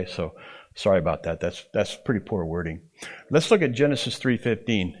revealed, okay? So, sorry about that. That's pretty poor wording. Let's look at Genesis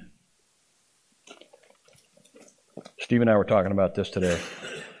 3:15. Steve and I were talking about this today.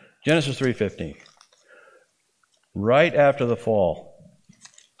 Genesis 3:15. Right after the fall.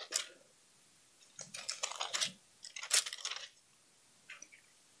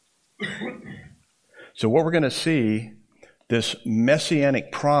 So what we're going to see, this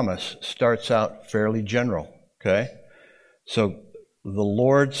messianic promise starts out fairly general, okay? So the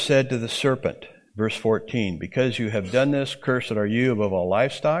Lord said to the serpent, verse 14, because you have done this, cursed are you above all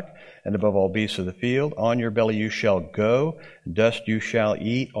livestock and above all beasts of the field. On your belly you shall go, and dust you shall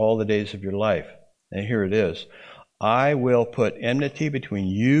eat all the days of your life. And here it is. I will put enmity between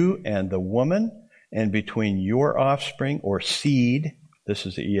you and the woman, and between your offspring, or seed. This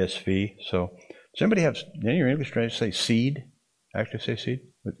is the ESV. So does anybody have, any of your English translations say seed? Actually say seed?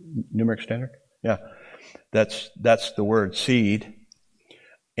 With Numeric Standard? Yeah. That's the word seed.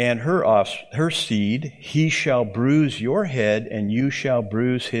 And her seed, he shall bruise your head, and you shall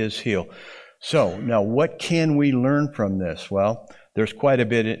bruise his heel. So now, what can we learn from this? Well, there's quite a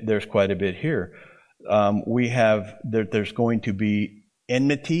bit. There's quite a bit here. There's going to be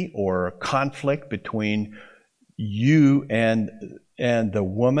enmity or conflict between you and the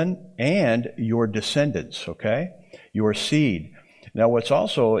woman and your descendants. Okay, your seed. Now, what's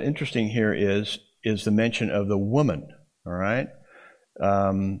also interesting here is the mention of the woman. All right.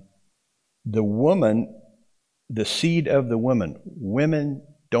 The woman, the seed of the woman. Women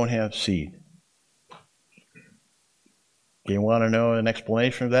don't have seed. You want to know an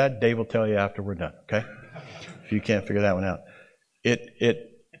explanation of that? Dave will tell you after we're done, okay? If you can't figure that one out.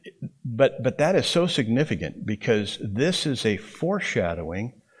 But that is so significant because this is a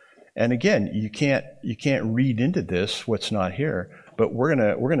foreshadowing. And again, you can't read into this what's not here. But we're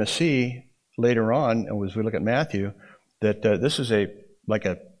gonna see later on, as we look at Matthew, that this is like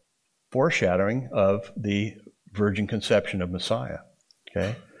a foreshadowing of the virgin conception of Messiah.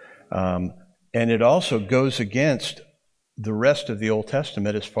 Okay, and it also goes against the rest of the Old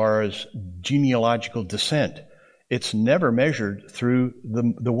Testament as far as genealogical descent. It's never measured through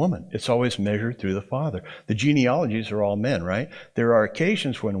the woman. It's always measured through the father. The genealogies are all men, right? There are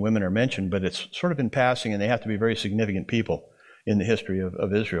occasions when women are mentioned, but it's sort of in passing, and they have to be very significant people in the history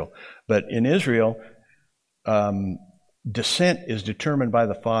of Israel. But in Israel, descent is determined by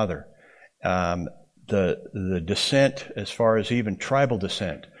the father. The descent, as far as even tribal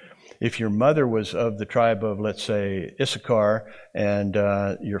descent. If your mother was of the tribe of, let's say, Issachar, and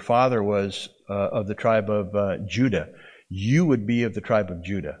your father was of the tribe of Judah, you would be of the tribe of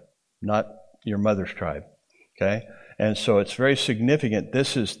Judah, not your mother's tribe. Okay, and so it's very significant.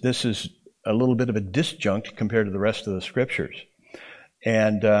 This is a little bit of a disjunct compared to the rest of the scriptures.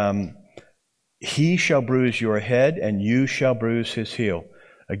 And he shall bruise your head, and you shall bruise his heel.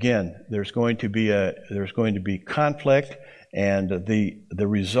 Again, there's going to be conflict. And the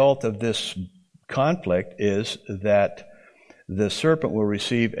result of this conflict is that the serpent will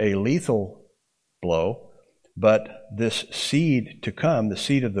receive a lethal blow, but this seed to come, the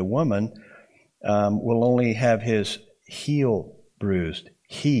seed of the woman, will only have his heel bruised.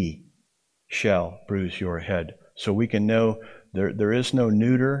 He shall bruise your head. So we can know there is no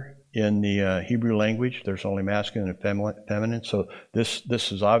neuter in the Hebrew language. There's only masculine and feminine. So this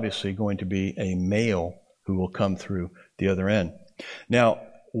is obviously going to be a male who will come through the other end. Now,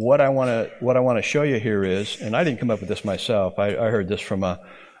 what I want to show you here is, and I didn't come up with this myself. I heard this from a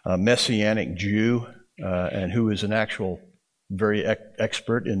Messianic Jew, and who is an actual very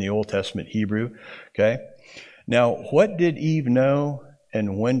expert in the Old Testament Hebrew. Okay. Now, what did Eve know,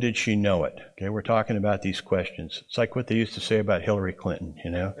 and when did she know it? Okay, we're talking about these questions. It's like what they used to say about Hillary Clinton.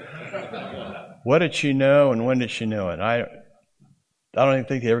 You know, what did she know, and when did she know it? I don't even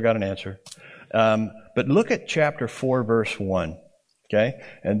think they ever got an answer. But look at chapter 4, verse 1, okay?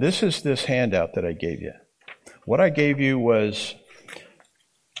 And this is this handout that I gave you. What I gave you was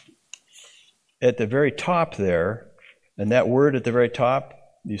at the very top there, and that word at the very top,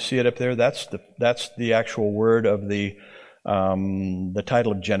 you see it up there? That's the actual word of the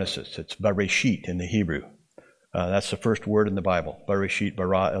title of Genesis. It's Bereshit in the Hebrew. That's the first word in the Bible, Bereshit,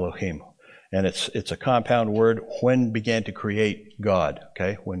 bara Elohim. And it's a compound word, when began to create God,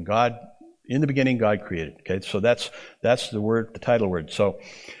 okay? When God... In the beginning, God created. Okay, so that's the word, the title word. So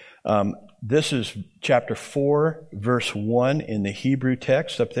this is chapter 4, verse 1 in the Hebrew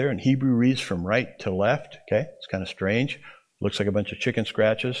text up there. And Hebrew reads from right to left. Okay, it's kind of strange. Looks like a bunch of chicken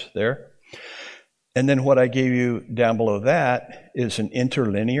scratches there. And then what I gave you down below that is an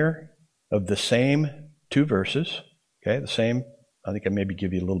interlinear of the same two verses. Okay, the same. I think I maybe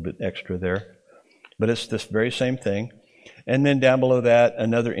give you a little bit extra there, but it's this very same thing. And then down below that,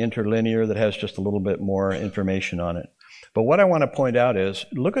 another interlinear that has just a little bit more information on it. But what I want to point out is,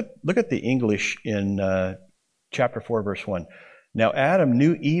 look at the English in chapter 4, verse 1. Now Adam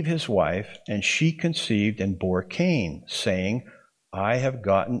knew Eve his wife, and she conceived and bore Cain, saying, I have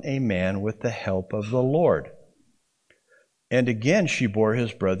gotten a man with the help of the Lord. And again she bore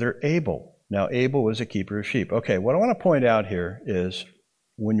his brother Abel. Now Abel was a keeper of sheep. Okay, what I want to point out here is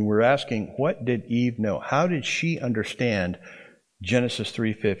when we're asking, what did Eve know? How did she understand Genesis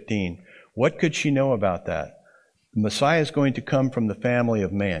 3:15? What could she know about that? The Messiah is going to come from the family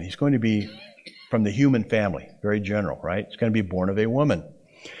of man. He's going to be from the human family, very general, right? He's going to be born of a woman.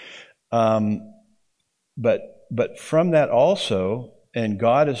 But from that also, and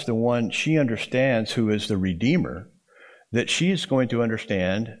God is the one she understands who is the Redeemer, that she is going to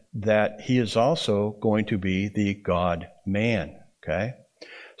understand that he is also going to be the God-man, okay?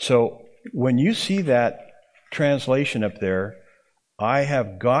 So when you see that translation up there, I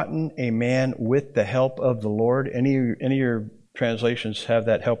have gotten a man with the help of the Lord. Any of your translations have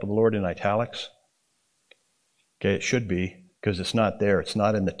that help of the Lord in italics? Okay, it should be, because it's not there. It's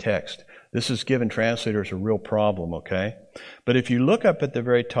not in the text. This is giving translators a real problem, okay? But if you look up at the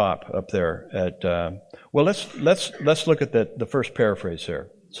very top up there at, let's look at the first paraphrase there.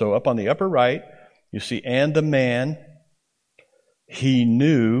 So up on the upper right, you see, and the man, he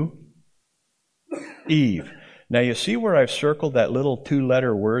knew Eve. Now you see where I've circled that little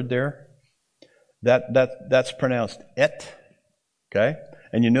 2-letter word there? That's pronounced et, okay?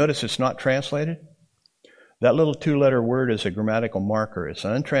 And you notice it's not translated? That little 2-letter word is a grammatical marker. It's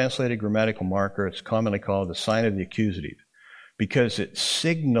an untranslated grammatical marker. It's commonly called the sign of the accusative because it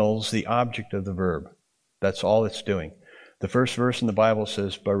signals the object of the verb. That's all it's doing. The first verse in the Bible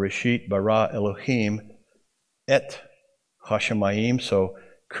says, Bereshit bara Elohim et hashamayim. So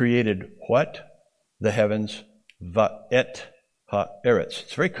created what? The heavens. Va'et ha'eretz.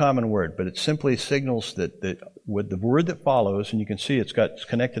 It's a very common word, but it simply signals that with the word that follows, and you can see it's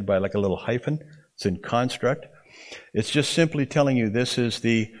connected by like a little hyphen. It's in construct. It's just simply telling you this is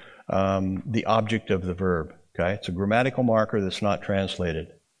the object of the verb. Okay, it's a grammatical marker that's not translated.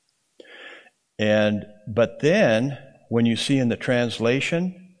 But then when you see in the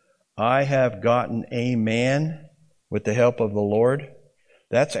translation, I have gotten a man with the help of the Lord,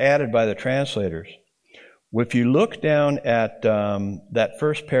 that's added by the translators. If you look down at that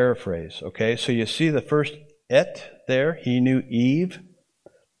first paraphrase, okay, so you see the first et there, he knew Eve.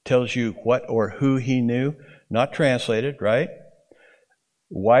 Tells you what or who he knew, not translated, right?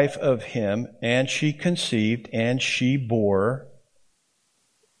 Wife of him, and she conceived, and she bore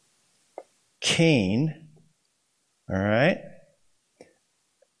Cain, all right?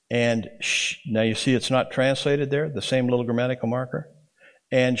 And now you see it's not translated there, the same little grammatical marker.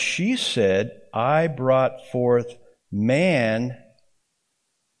 And she said, I brought forth man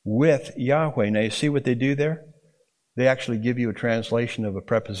with Yahweh. Now you see what they do there? They actually give you a translation of a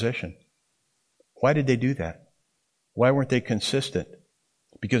preposition. Why did they do that? Why weren't they consistent?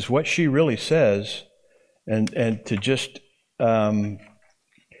 Because what she really says, and to just to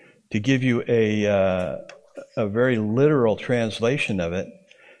give you a very literal translation of it,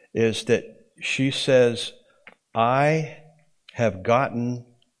 is that she says, I have gotten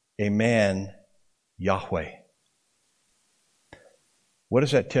a man, Yahweh. What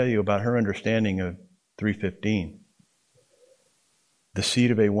does that tell you about her understanding of 3:15? The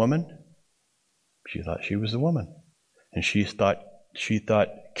seed of a woman? She thought she was the woman. And she thought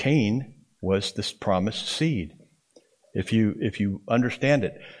Cain was this promised seed. If you understand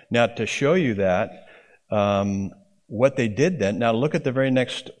it. Now to show you that, what they did then, now look at the very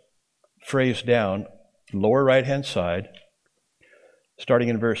next phrase down, lower right hand side, starting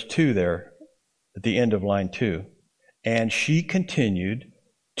in verse 2 there, at the end of line 2. And she continued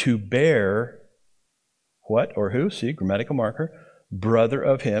to bear what or who? See, grammatical marker. Brother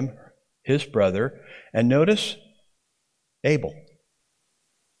of him, his brother. And notice, Abel.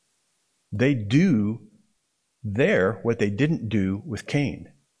 They do there what they didn't do with Cain.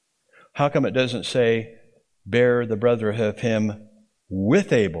 How come it doesn't say, bear the brother of him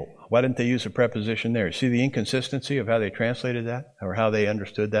with Abel? Why didn't they use a preposition there? See the inconsistency of how they translated that, or how they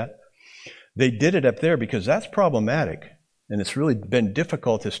understood that? They did it up there because that's problematic. And it's really been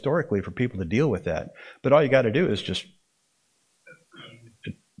difficult historically for people to deal with that. But all you got to do is just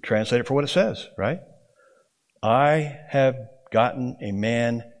translate it for what it says, right? I have gotten a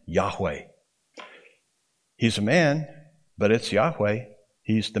man, Yahweh. He's a man, but it's Yahweh.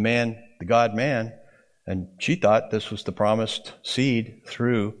 He's the man, the God-man. And she thought this was the promised seed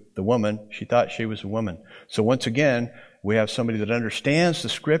through the woman. She thought she was a woman. So once again, we have somebody that understands the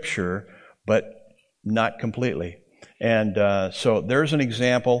Scripture, but not completely. And so there's an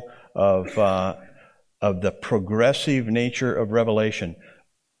example of the progressive nature of revelation.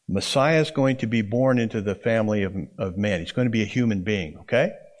 Messiah is going to be born into the family of man. He's going to be a human being,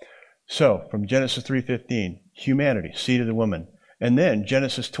 okay? So, from Genesis 3:15, humanity, seed of the woman. And then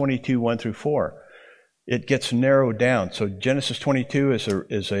Genesis 22, 1 through 4. it gets narrowed down. So Genesis 22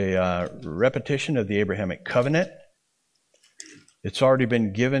 is a repetition of the Abrahamic covenant. It's already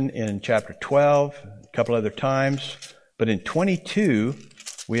been given in chapter 12, a couple other times. But in 22,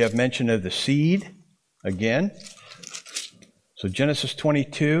 we have mention of the seed again. So Genesis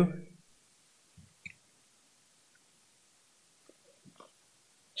 22.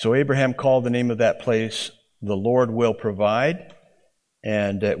 So Abraham called the name of that place, "The Lord will provide,"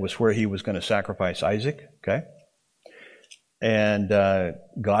 and it was where he was going to sacrifice Isaac, okay? And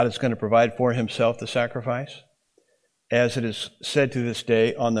God is going to provide for himself the sacrifice. As it is said to this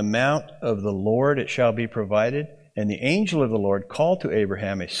day, "On the mount of the Lord it shall be provided." And the angel of the Lord called to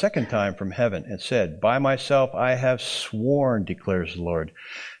Abraham a second time from heaven and said, "By myself I have sworn, declares the Lord,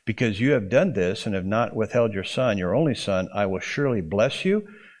 because you have done this and have not withheld your son, your only son, I will surely bless you,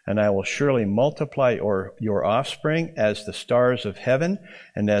 and I will surely multiply your offspring as the stars of heaven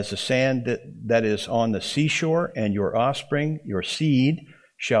and as the sand that is on the seashore, and your offspring, your seed,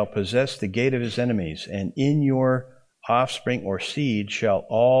 shall possess the gate of his enemies, and in your offspring or seed shall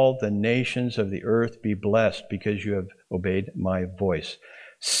all the nations of the earth be blessed, because you have obeyed my voice."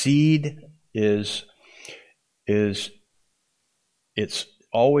 Seed is it's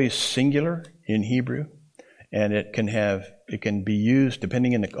always singular in Hebrew, and it can be used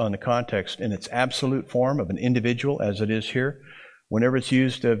depending on the context in its absolute form of an individual, as it is here. Whenever it's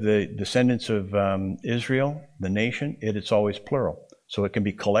used of the descendants of Israel, the nation, it's always plural. So it can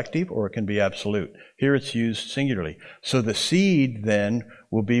be collective or it can be absolute. Here it's used singularly. So the seed then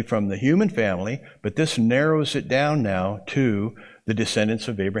will be from the human family, but this narrows it down now to the descendants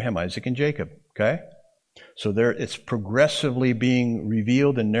of Abraham, Isaac, and Jacob. Okay? So there it's progressively being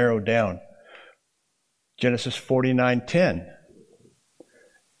revealed and narrowed down. Genesis 49:10.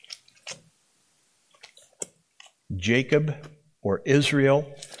 Jacob, or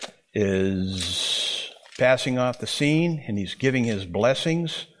Israel, is passing off the scene, and he's giving his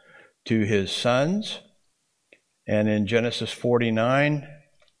blessings to his sons. And in Genesis 49,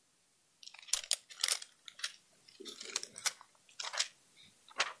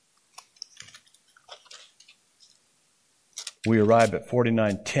 we arrive at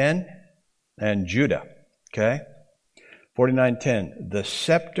 49:10 and Judah. Okay? 49:10. "The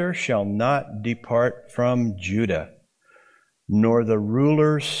scepter shall not depart from Judah, nor the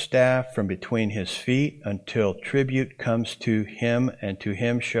ruler's staff from between his feet, until tribute comes to him, and to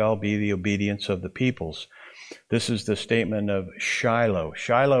him shall be the obedience of the peoples." This is the statement of Shiloh.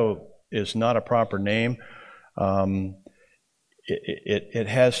 Shiloh is not a proper name. It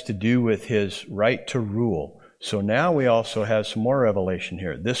has to do with his right to rule. So now we also have some more revelation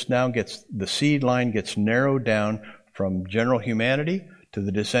here. This now the seed line gets narrowed down from general humanity to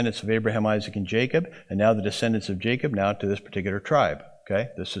the descendants of Abraham, Isaac, and Jacob, and now the descendants of Jacob now to this particular tribe. Okay?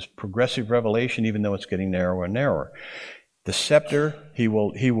 This is progressive revelation, even though it's getting narrower and narrower. The scepter, he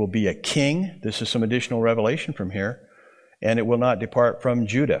will be a king. This is some additional revelation from here. And it will not depart from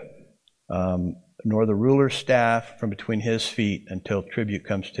Judah, nor the ruler's staff from between his feet, until tribute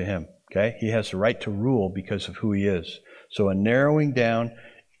comes to him. Okay? He has the right to rule because of who he is. So a narrowing down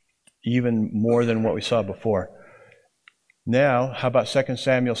even more than what we saw before. Now, how about 2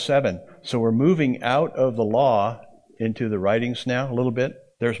 Samuel 7? So we're moving out of the law into the writings now a little bit.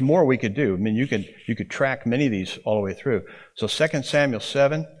 There's more we could do. I mean, you could track many of these all the way through. So 2 Samuel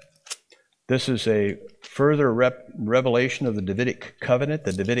 7, this is a further revelation of the Davidic covenant,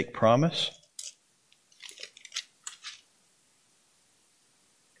 the Davidic promise.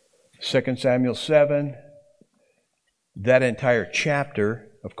 2 Samuel 7, that entire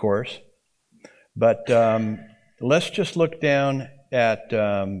chapter, of course. But let's just look down at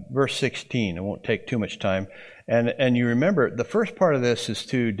verse 16. It won't take too much time. And you remember, the first part of this is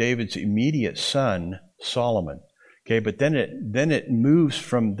to David's immediate son, Solomon. Okay, but then it moves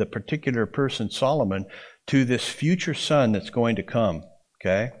from the particular person, Solomon, to this future son that's going to come.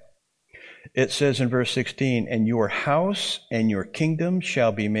 Okay? It says in verse 16, "And your house and your kingdom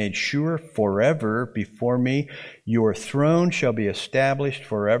shall be made sure forever before me. Your throne shall be established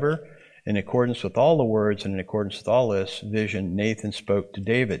forever." In accordance with all the words and in accordance with all this vision, Nathan spoke to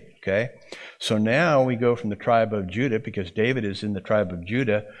David. Okay? So now we go from the tribe of Judah, because David is in the tribe of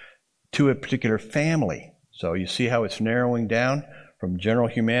Judah, to a particular family. So you see how it's narrowing down from general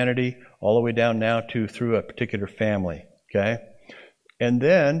humanity all the way down now to through a particular family. Okay? And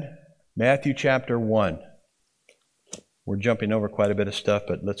then Matthew chapter 1. We're jumping over quite a bit of stuff,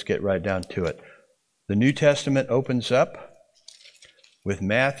 but let's get right down to it. The New Testament opens up with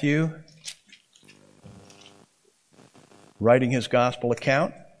Matthew writing his gospel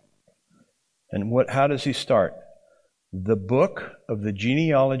account. And how does he start? "The book of the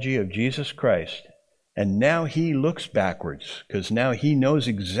genealogy of Jesus Christ, And now he looks backwards, because now he knows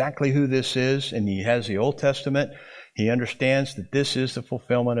exactly who this is, and he has the Old Testament. He understands that this is the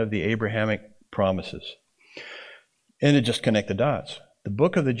fulfillment of the Abrahamic promises. And it just connects the dots. The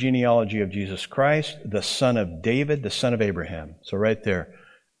book of the genealogy of Jesus Christ, the son of David, the son of Abraham. So right there,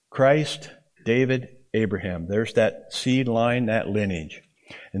 Christ, David, Abraham. There's that seed line, that lineage.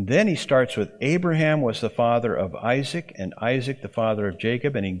 And then he starts with Abraham was the father of Isaac, and Isaac the father of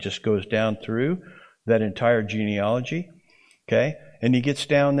Jacob, and he just goes down through that entire genealogy. Okay? And he gets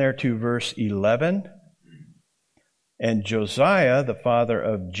down there to verse 11. And Josiah, the father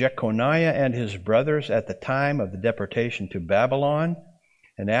of Jeconiah and his brothers at the time of the deportation to Babylon.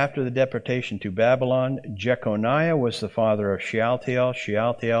 And after the deportation to Babylon, Jeconiah was the father of Shealtiel,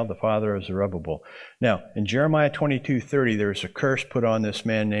 Shealtiel the father of Zerubbabel. Now, in Jeremiah 22:30, there's a curse put on this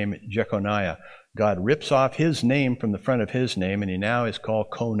man named Jeconiah. God rips off his name from the front of his name, and he now is called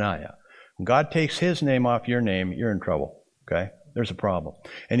Coniah. When God takes his name off your name, you're in trouble. Okay? There's a problem.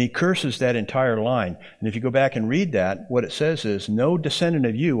 And he curses that entire line. And if you go back and read that, what it says is, no descendant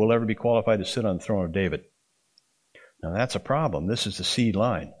of you will ever be qualified to sit on the throne of David. Now that's a problem. This is the seed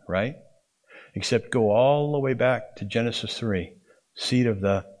line, right? Except go all the way back to Genesis 3, seed of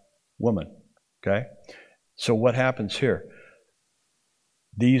the woman. Okay? So what happens here?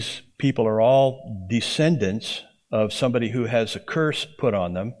 These people are all descendants of somebody who has a curse put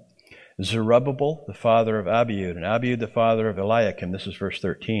on them. Zerubbabel, the father of Abiud, and Abiud, the father of Eliakim. This is verse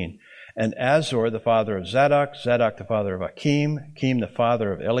 13. And Azor, the father of Zadok, Zadok, the father of Achim, Achim, the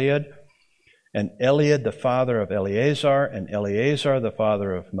father of Eliad, and Eliad, the father of Eleazar, and Eleazar, the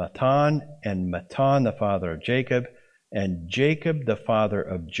father of Matan, and Matan, the father of Jacob, and Jacob, the father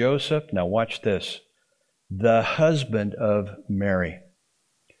of Joseph. Now watch this. The husband of Mary.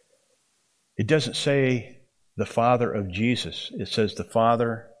 It doesn't say the father of Jesus. It says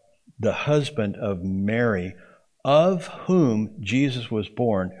the husband of Mary, of whom Jesus was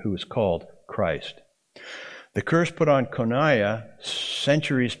born, who is called Christ. The curse put on Coniah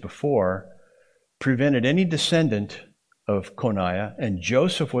centuries before prevented any descendant of Coniah, and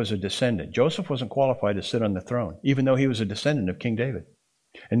Joseph was a descendant. Joseph wasn't qualified to sit on the throne, even though he was a descendant of King David.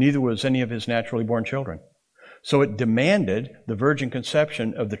 And neither was any of his naturally born children. So it demanded the virgin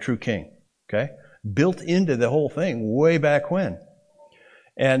conception of the true king. Okay? Built into the whole thing way back when.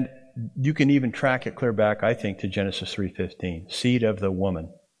 And you can even track it clear back, I think, to Genesis 3:15, seed of the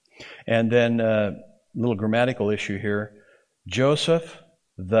woman. And then a little grammatical issue here. Joseph,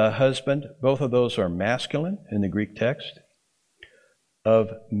 the husband, both of those are masculine in the Greek text. Of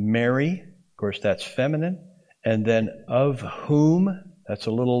Mary, of course, that's feminine. And then of whom, that's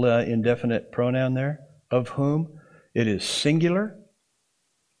a little indefinite pronoun there. Of whom, it is singular,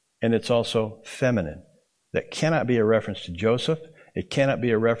 and it's also feminine. That cannot be a reference to Joseph. It cannot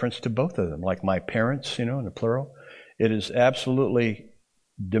be a reference to both of them, like my parents, in the plural. It is absolutely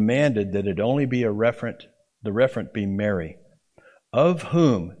demanded that it only be the referent be Mary, of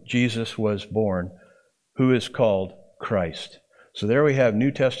whom Jesus was born, who is called Christ. So there we have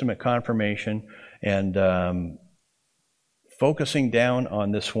New Testament confirmation, and focusing down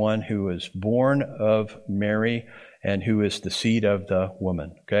on this one who is born of Mary and who is the seed of the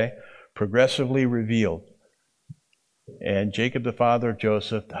woman. Okay? Progressively revealed. And Jacob, the father of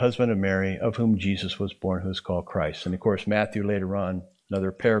Joseph, the husband of Mary, of whom Jesus was born, who is called Christ. And of course, Matthew later on,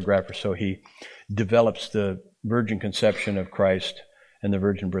 another paragraph or so, he develops the virgin conception of Christ and the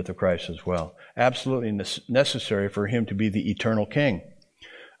virgin birth of Christ as well. Absolutely necessary for him to be the eternal king.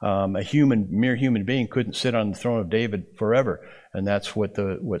 A mere human being couldn't sit on the throne of David forever. And that's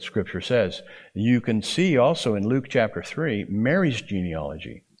what Scripture says. You can see also in Luke chapter 3, Mary's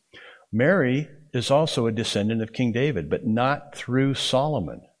genealogy. Mary is also a descendant of King David, but not through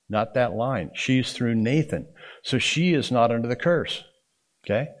Solomon, not that line. She's through Nathan. So she is not under the curse.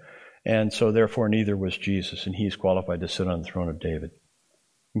 Okay? And so therefore neither was Jesus, and he's qualified to sit on the throne of David.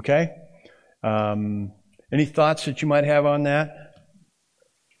 Okay? Any thoughts that you might have on that?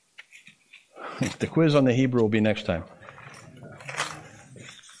 The quiz on the Hebrew will be next time.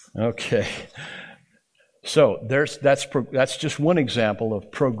 Okay. So that's just one example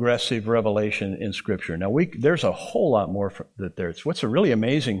of progressive revelation in Scripture. Now there's a whole lot more that there's. What's really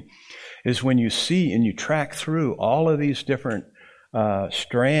amazing is when you see and you track through all of these different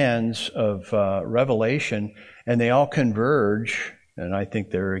strands of revelation, and they all converge. And I think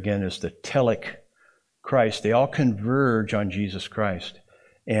there again is the telic Christ. They all converge on Jesus Christ,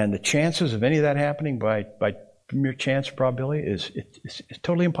 and the chances of any of that happening by mere chance probability is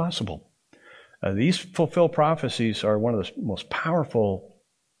totally impossible. These fulfilled prophecies are one of the most powerful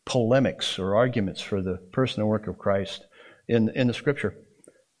polemics or arguments for the person and work of Christ in the Scripture.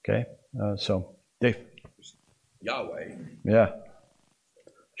 Okay, so Yahweh. Yeah.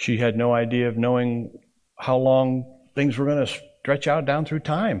 She had no idea of knowing how long things were going to stretch out down through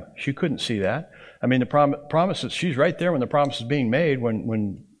time. She couldn't see that. I mean, the promises, she's right there when the promise is being made,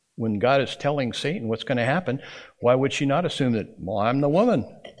 when God is telling Satan what's going to happen. Why would she not assume that, well, I'm the woman,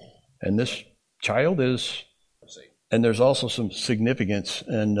 and this child is... And there's also some significance.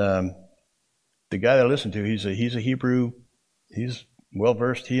 And the guy that I listened to, he's a Hebrew, he's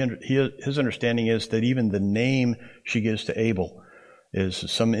well-versed. His understanding is that even the name she gives to Abel is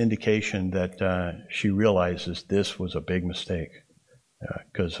some indication that she realizes this was a big mistake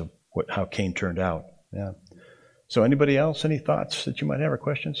because of how Cain turned out. Yeah. So anybody else, any thoughts that you might have or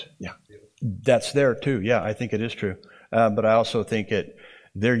questions? Yeah. That's there too. Yeah, I think it is true. But I also think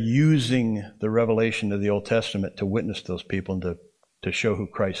they're using the revelation of the Old Testament to witness those people and to show who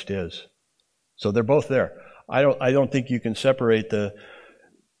Christ is. So they're both there. I don't think you can separate the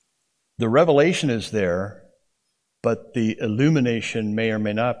revelation is there, but the illumination may or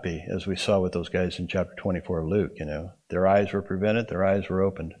may not be, as we saw with those guys in chapter 24 of Luke. Their eyes were prevented, their eyes were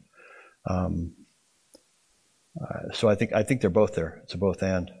opened. So I think they're both there. It's a both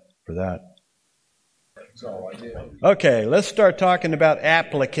and for that. Okay, let's start talking about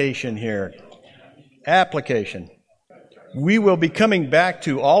application here. Application. We will be coming back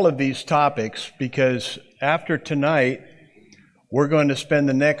to all of these topics because after tonight, we're going to spend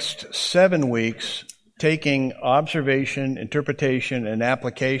the next 7 weeks taking observation, interpretation, and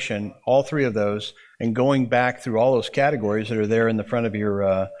application, all three of those, and going back through all those categories that are there in the front of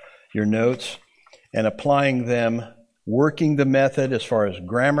your notes and applying them, working the method as far as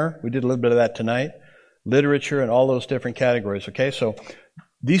grammar. We did a little bit of that tonight. Literature and all those different categories. Okay, so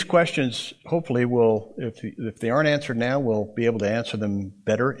these questions hopefully will, if they aren't answered now, we'll be able to answer them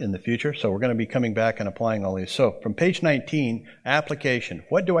better in the future. So we're going to be coming back and applying all these. So from page 19, application.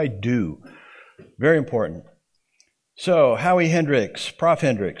 What do I do? Very important. So Howie Hendricks, Prof.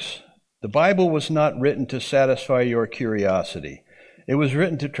 Hendricks, the Bible was not written to satisfy your curiosity. It was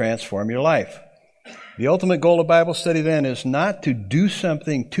written to transform your life. The ultimate goal of Bible study then is not to do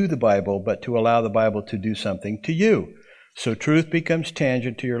something to the Bible, but to allow the Bible to do something to you. So truth becomes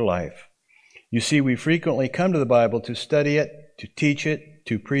tangent to your life. You see, we frequently come to the Bible to study it, to teach it,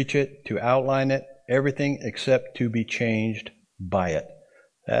 to preach it, to outline it, everything except to be changed by it.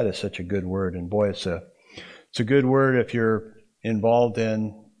 That is such a good word. And boy, it's a good word if you're involved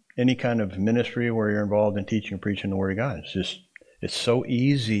in any kind of ministry where you're involved in teaching and preaching the Word of God. It's so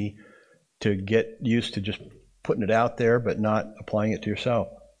easy to get used to just putting it out there, but not applying it to yourself.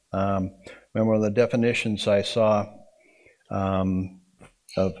 Remember one of the definitions I saw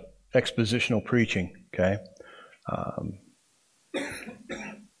of expositional preaching, okay? Let's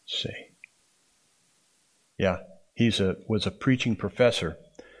see. Yeah, was a preaching professor.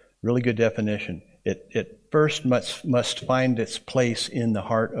 Really good definition. It first must find its place in the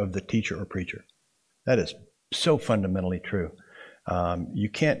heart of the teacher or preacher. That is so fundamentally true. You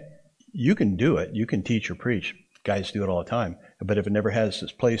can do it. You can teach or preach. Guys do it all the time. But if it never has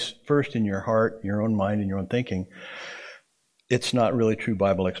its place first in your heart, your own mind, and your own thinking, it's not really true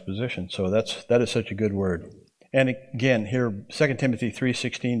Bible exposition. So that is such a good word. And again, here, 2 Timothy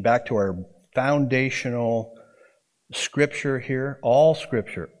 3:16, back to our foundational Scripture here. All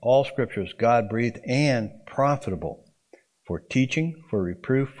Scripture is God-breathed and profitable for teaching, for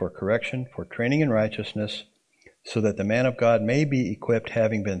reproof, for correction, for training in righteousness, so that the man of God may be equipped,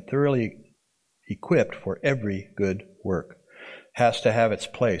 having been thoroughly equipped for every good work. Has to have its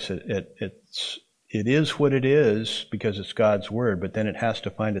place. It is what it is because it's God's Word, but then it has to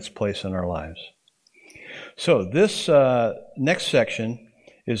find its place in our lives. So this next section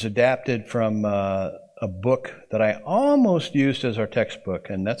is adapted from a book that I almost used as our textbook,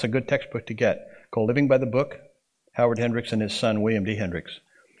 and that's a good textbook to get, called Living by the Book, Howard Hendricks and his son William D. Hendricks.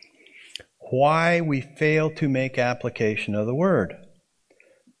 Why we fail to make application of the Word.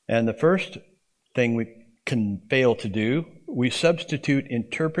 And the first thing we can fail to do, we substitute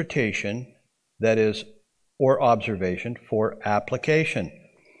interpretation, that is, or observation, for application.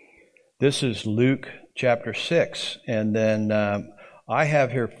 This is Luke chapter 6, and then I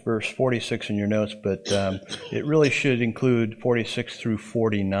have here verse 46 in your notes, but it really should include 46 through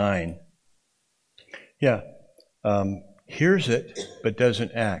 49. Yeah, hears it, but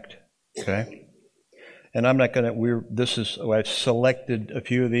doesn't act. Okay? And I'm not going to, I've selected a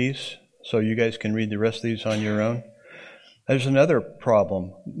few of these, so you guys can read the rest of these on your own. There's another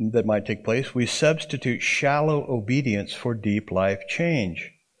problem that might take place. We substitute shallow obedience for deep life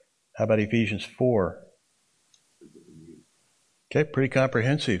change. How about Ephesians 4? Okay, pretty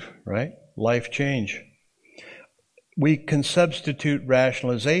comprehensive, right? Life change. we can substitute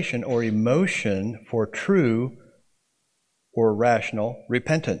rationalization or emotion for true or rational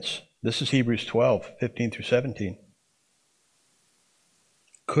repentance. This is Hebrews 12, 15 through 17.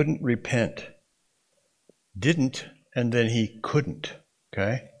 Couldn't repent. Didn't, and then he couldn't.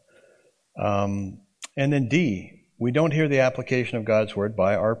 Okay? And then D, we don't hear the application of God's word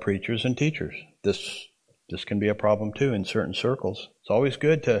by our preachers and teachers. This can be a problem too in certain circles. It's always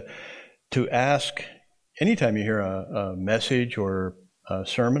good to ask, anytime you hear a message or a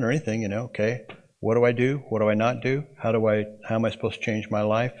sermon or anything, okay, what do I do? What do I not do? How am I supposed to change my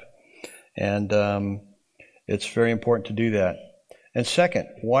life? And it's very important to do that. And second,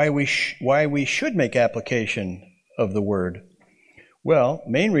 why we should make application of the word. Well,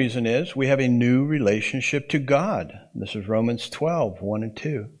 main reason is we have a new relationship to God. This is Romans 12, 1 and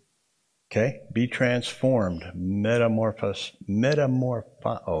 2. Okay? Be transformed. Metamorphosis,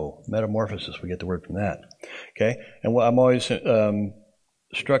 we get the word from that. Okay? And I'm always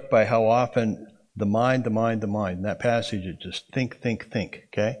struck by how often the mind. In that passage, it just think.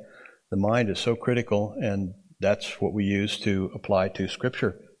 Okay? The mind is so critical, and that's what we use to apply to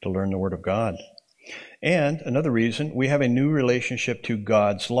Scripture, to learn the Word of God. And another reason, we have a new relationship to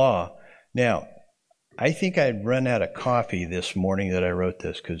God's law. Now, I think I'd run out of coffee this morning that I wrote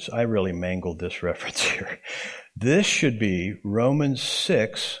this, because I really mangled this reference here. This should be Romans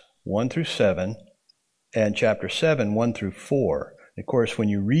 6, 1 through 7, and chapter 7, 1 through 4. Of course, when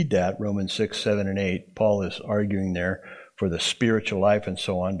you read that, Romans 6, 7, and 8, Paul is arguing there for the spiritual life and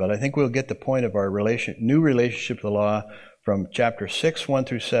so on. But I think we'll get the point of our new relationship to the law from chapter 6, 1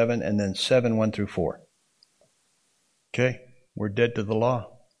 through 7, and then 7, 1 through 4. Okay, we're dead to the law.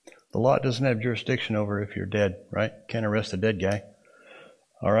 The law doesn't have jurisdiction over if you're dead, right? Can't arrest a dead guy.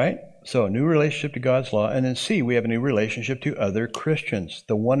 All right, so a new relationship to God's law. And then C, we have a new relationship to other Christians,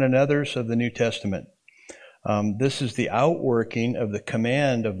 the one another's of the New Testament. This is the outworking of the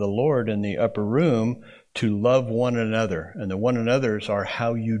command of the Lord in the upper room to love one another. And the one another's are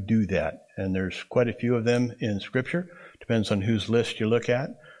how you do that. And there's quite a few of them in Scripture. Depends on whose list you look at.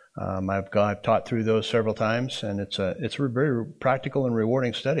 I've taught through those several times, and it's a very practical and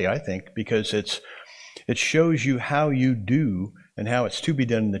rewarding study, I think, because it shows you how you do and how it's to be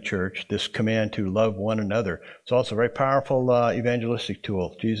done in the church, this command to love one another. It's also a very powerful evangelistic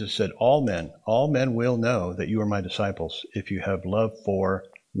tool. Jesus said, all men will know that you are my disciples if you have love for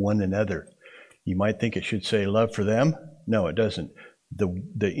one another. You might think it should say love for them. No, it doesn't.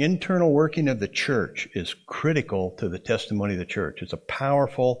 The internal working of the church is critical to the testimony of the church. It's a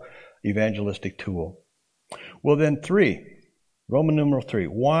powerful evangelistic tool. Well, then 3, Roman numeral 3,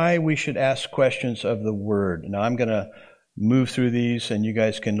 why we should ask questions of the Word. Now, I'm going to move through these, and you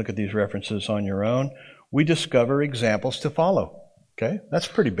guys can look at these references on your own. We discover examples to follow. Okay? That's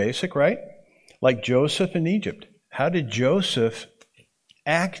pretty basic, right? Like Joseph in Egypt. How did Joseph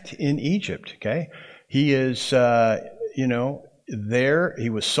act in Egypt? Okay? He is, there, he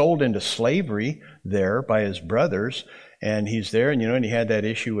was sold into slavery there by his brothers, and he's there, and he had that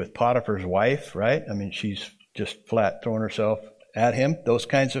issue with Potiphar's wife, right? I mean, she's just flat throwing herself at him, those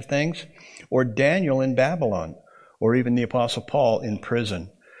kinds of things. Or Daniel in Babylon, or even the Apostle Paul in prison.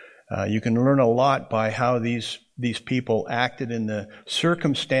 You can learn a lot by how these people acted in the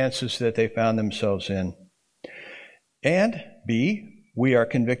circumstances that they found themselves in. And B, we are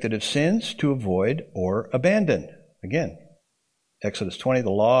convicted of sins to avoid or abandon. Again, Exodus 20,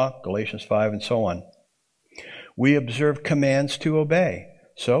 the law, Galatians 5, and so on. We observe commands to obey.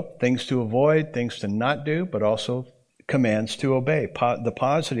 So, things to avoid, things to not do, but also commands to obey, the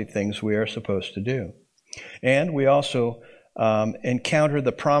positive things we are supposed to do. And we also encounter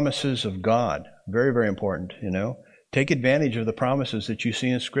the promises of God. Very, very important, Take advantage of the promises that you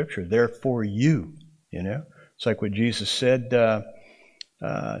see in Scripture. They're for you, It's like what Jesus said,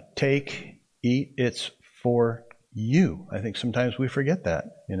 take, eat, it's for you. I think sometimes we forget that,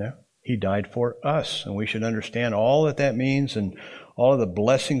 He died for us, and we should understand all that means and all of the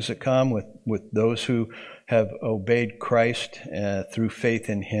blessings that come with those who have obeyed Christ through faith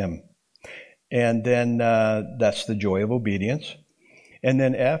in Him. And then that's the joy of obedience. And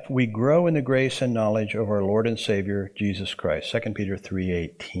then F, we grow in the grace and knowledge of our Lord and Savior, Jesus Christ, 2 Peter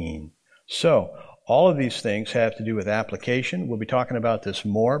 3:18. So, all of these things have to do with application. We'll be talking about this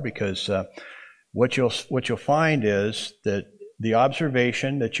more because what you'll find is that the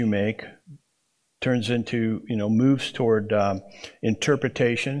observation that you make turns into, moves toward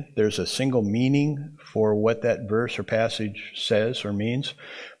interpretation. There's a single meaning for what that verse or passage says or means,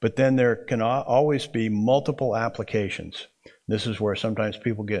 but then there can always be multiple applications. This is where sometimes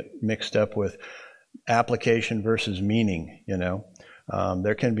people get mixed up with application versus meaning,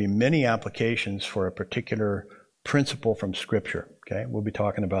 There can be many applications for a particular principle from Scripture. Okay, we'll be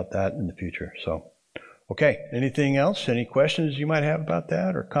talking about that in the future. So, okay, anything else? Any questions you might have about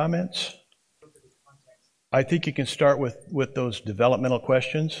that or comments? I think you can start with those developmental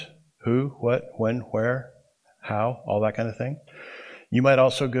questions: who, what, when, where, how, all that kind of thing. You might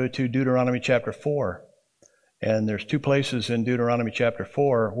also go to Deuteronomy chapter 4. And there's 2 places in Deuteronomy chapter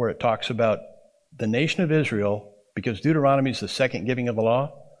 4 where it talks about the nation of Israel, because Deuteronomy is the second giving of the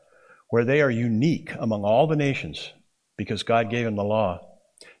law, where they are unique among all the nations because God gave them the law.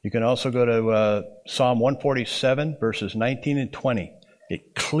 You can also go to Psalm 147, verses 19 and 20.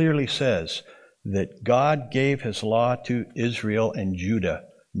 It clearly says that God gave his law to Israel and Judah,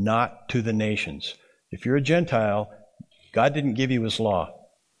 not to the nations. If you're a Gentile, God didn't give you his law.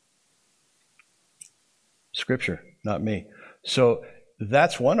 Scripture, not me. So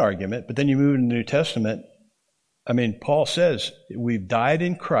that's one argument, but then you move in the New Testament. I mean, Paul says we've died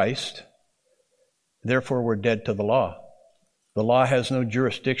in Christ, therefore we're dead to the law. The law has no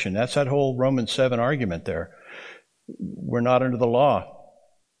jurisdiction. That's that whole Romans 7 argument there. We're not under the law.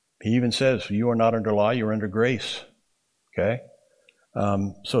 He even says, you are not under law, you're under grace. Okay?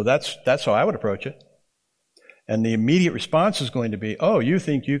 So that's how I would approach it. And the immediate response is going to be, oh, you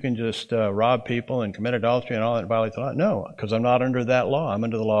think you can just rob people and commit adultery and all that and violate the law? No, because I'm not under that law. I'm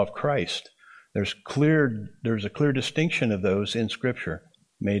under the law of Christ. There's a clear distinction of those in Scripture,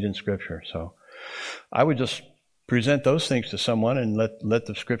 made in Scripture. So I would just present those things to someone and let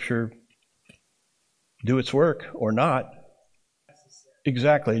the Scripture do its work or not.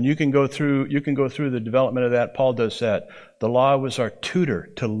 Exactly. And you can go through the development of that. Paul does that. The law was our tutor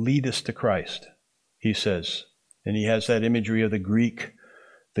to lead us to Christ, he says. And he has that imagery of the Greek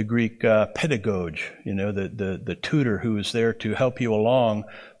pedagogue, the tutor who is there to help you along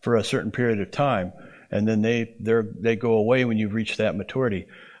for a certain period of time, and then they go away when you've reached that maturity.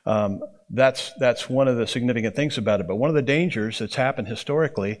 That's one of the significant things about it. But one of the dangers that's happened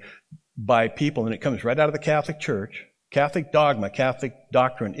historically by people, and it comes right out of the Catholic Church, Catholic dogma, Catholic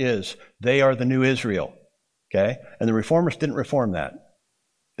doctrine is they are the new Israel. Okay, and the Reformers didn't reform that.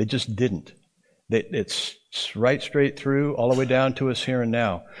 They just didn't. It's right straight through, all the way down to us here and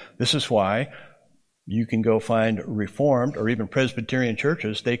now. This is why you can go find Reformed or even Presbyterian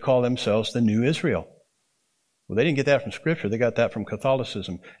churches, they call themselves the New Israel. Well, they didn't get that from Scripture. They got that from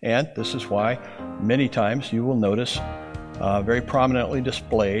Catholicism. And this is why many times you will notice very prominently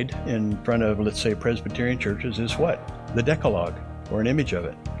displayed in front of, let's say, Presbyterian churches is what? The Decalogue, or an image of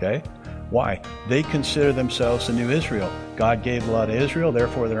it. Okay? Why? They consider themselves the New Israel. God gave the law to Israel,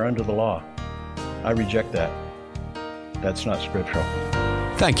 therefore they're under the law. I reject that. That's not scriptural.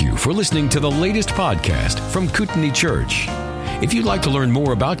 Thank you for listening to the latest podcast from Kootenai Church. If you'd like to learn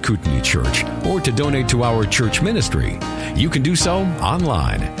more about Kootenai Church or to donate to our church ministry, you can do so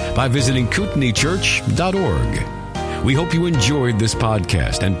online by visiting kootenaichurch.org. We hope you enjoyed this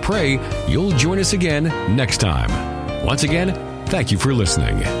podcast and pray you'll join us again next time. Once again, thank you for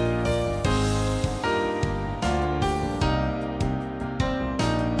listening.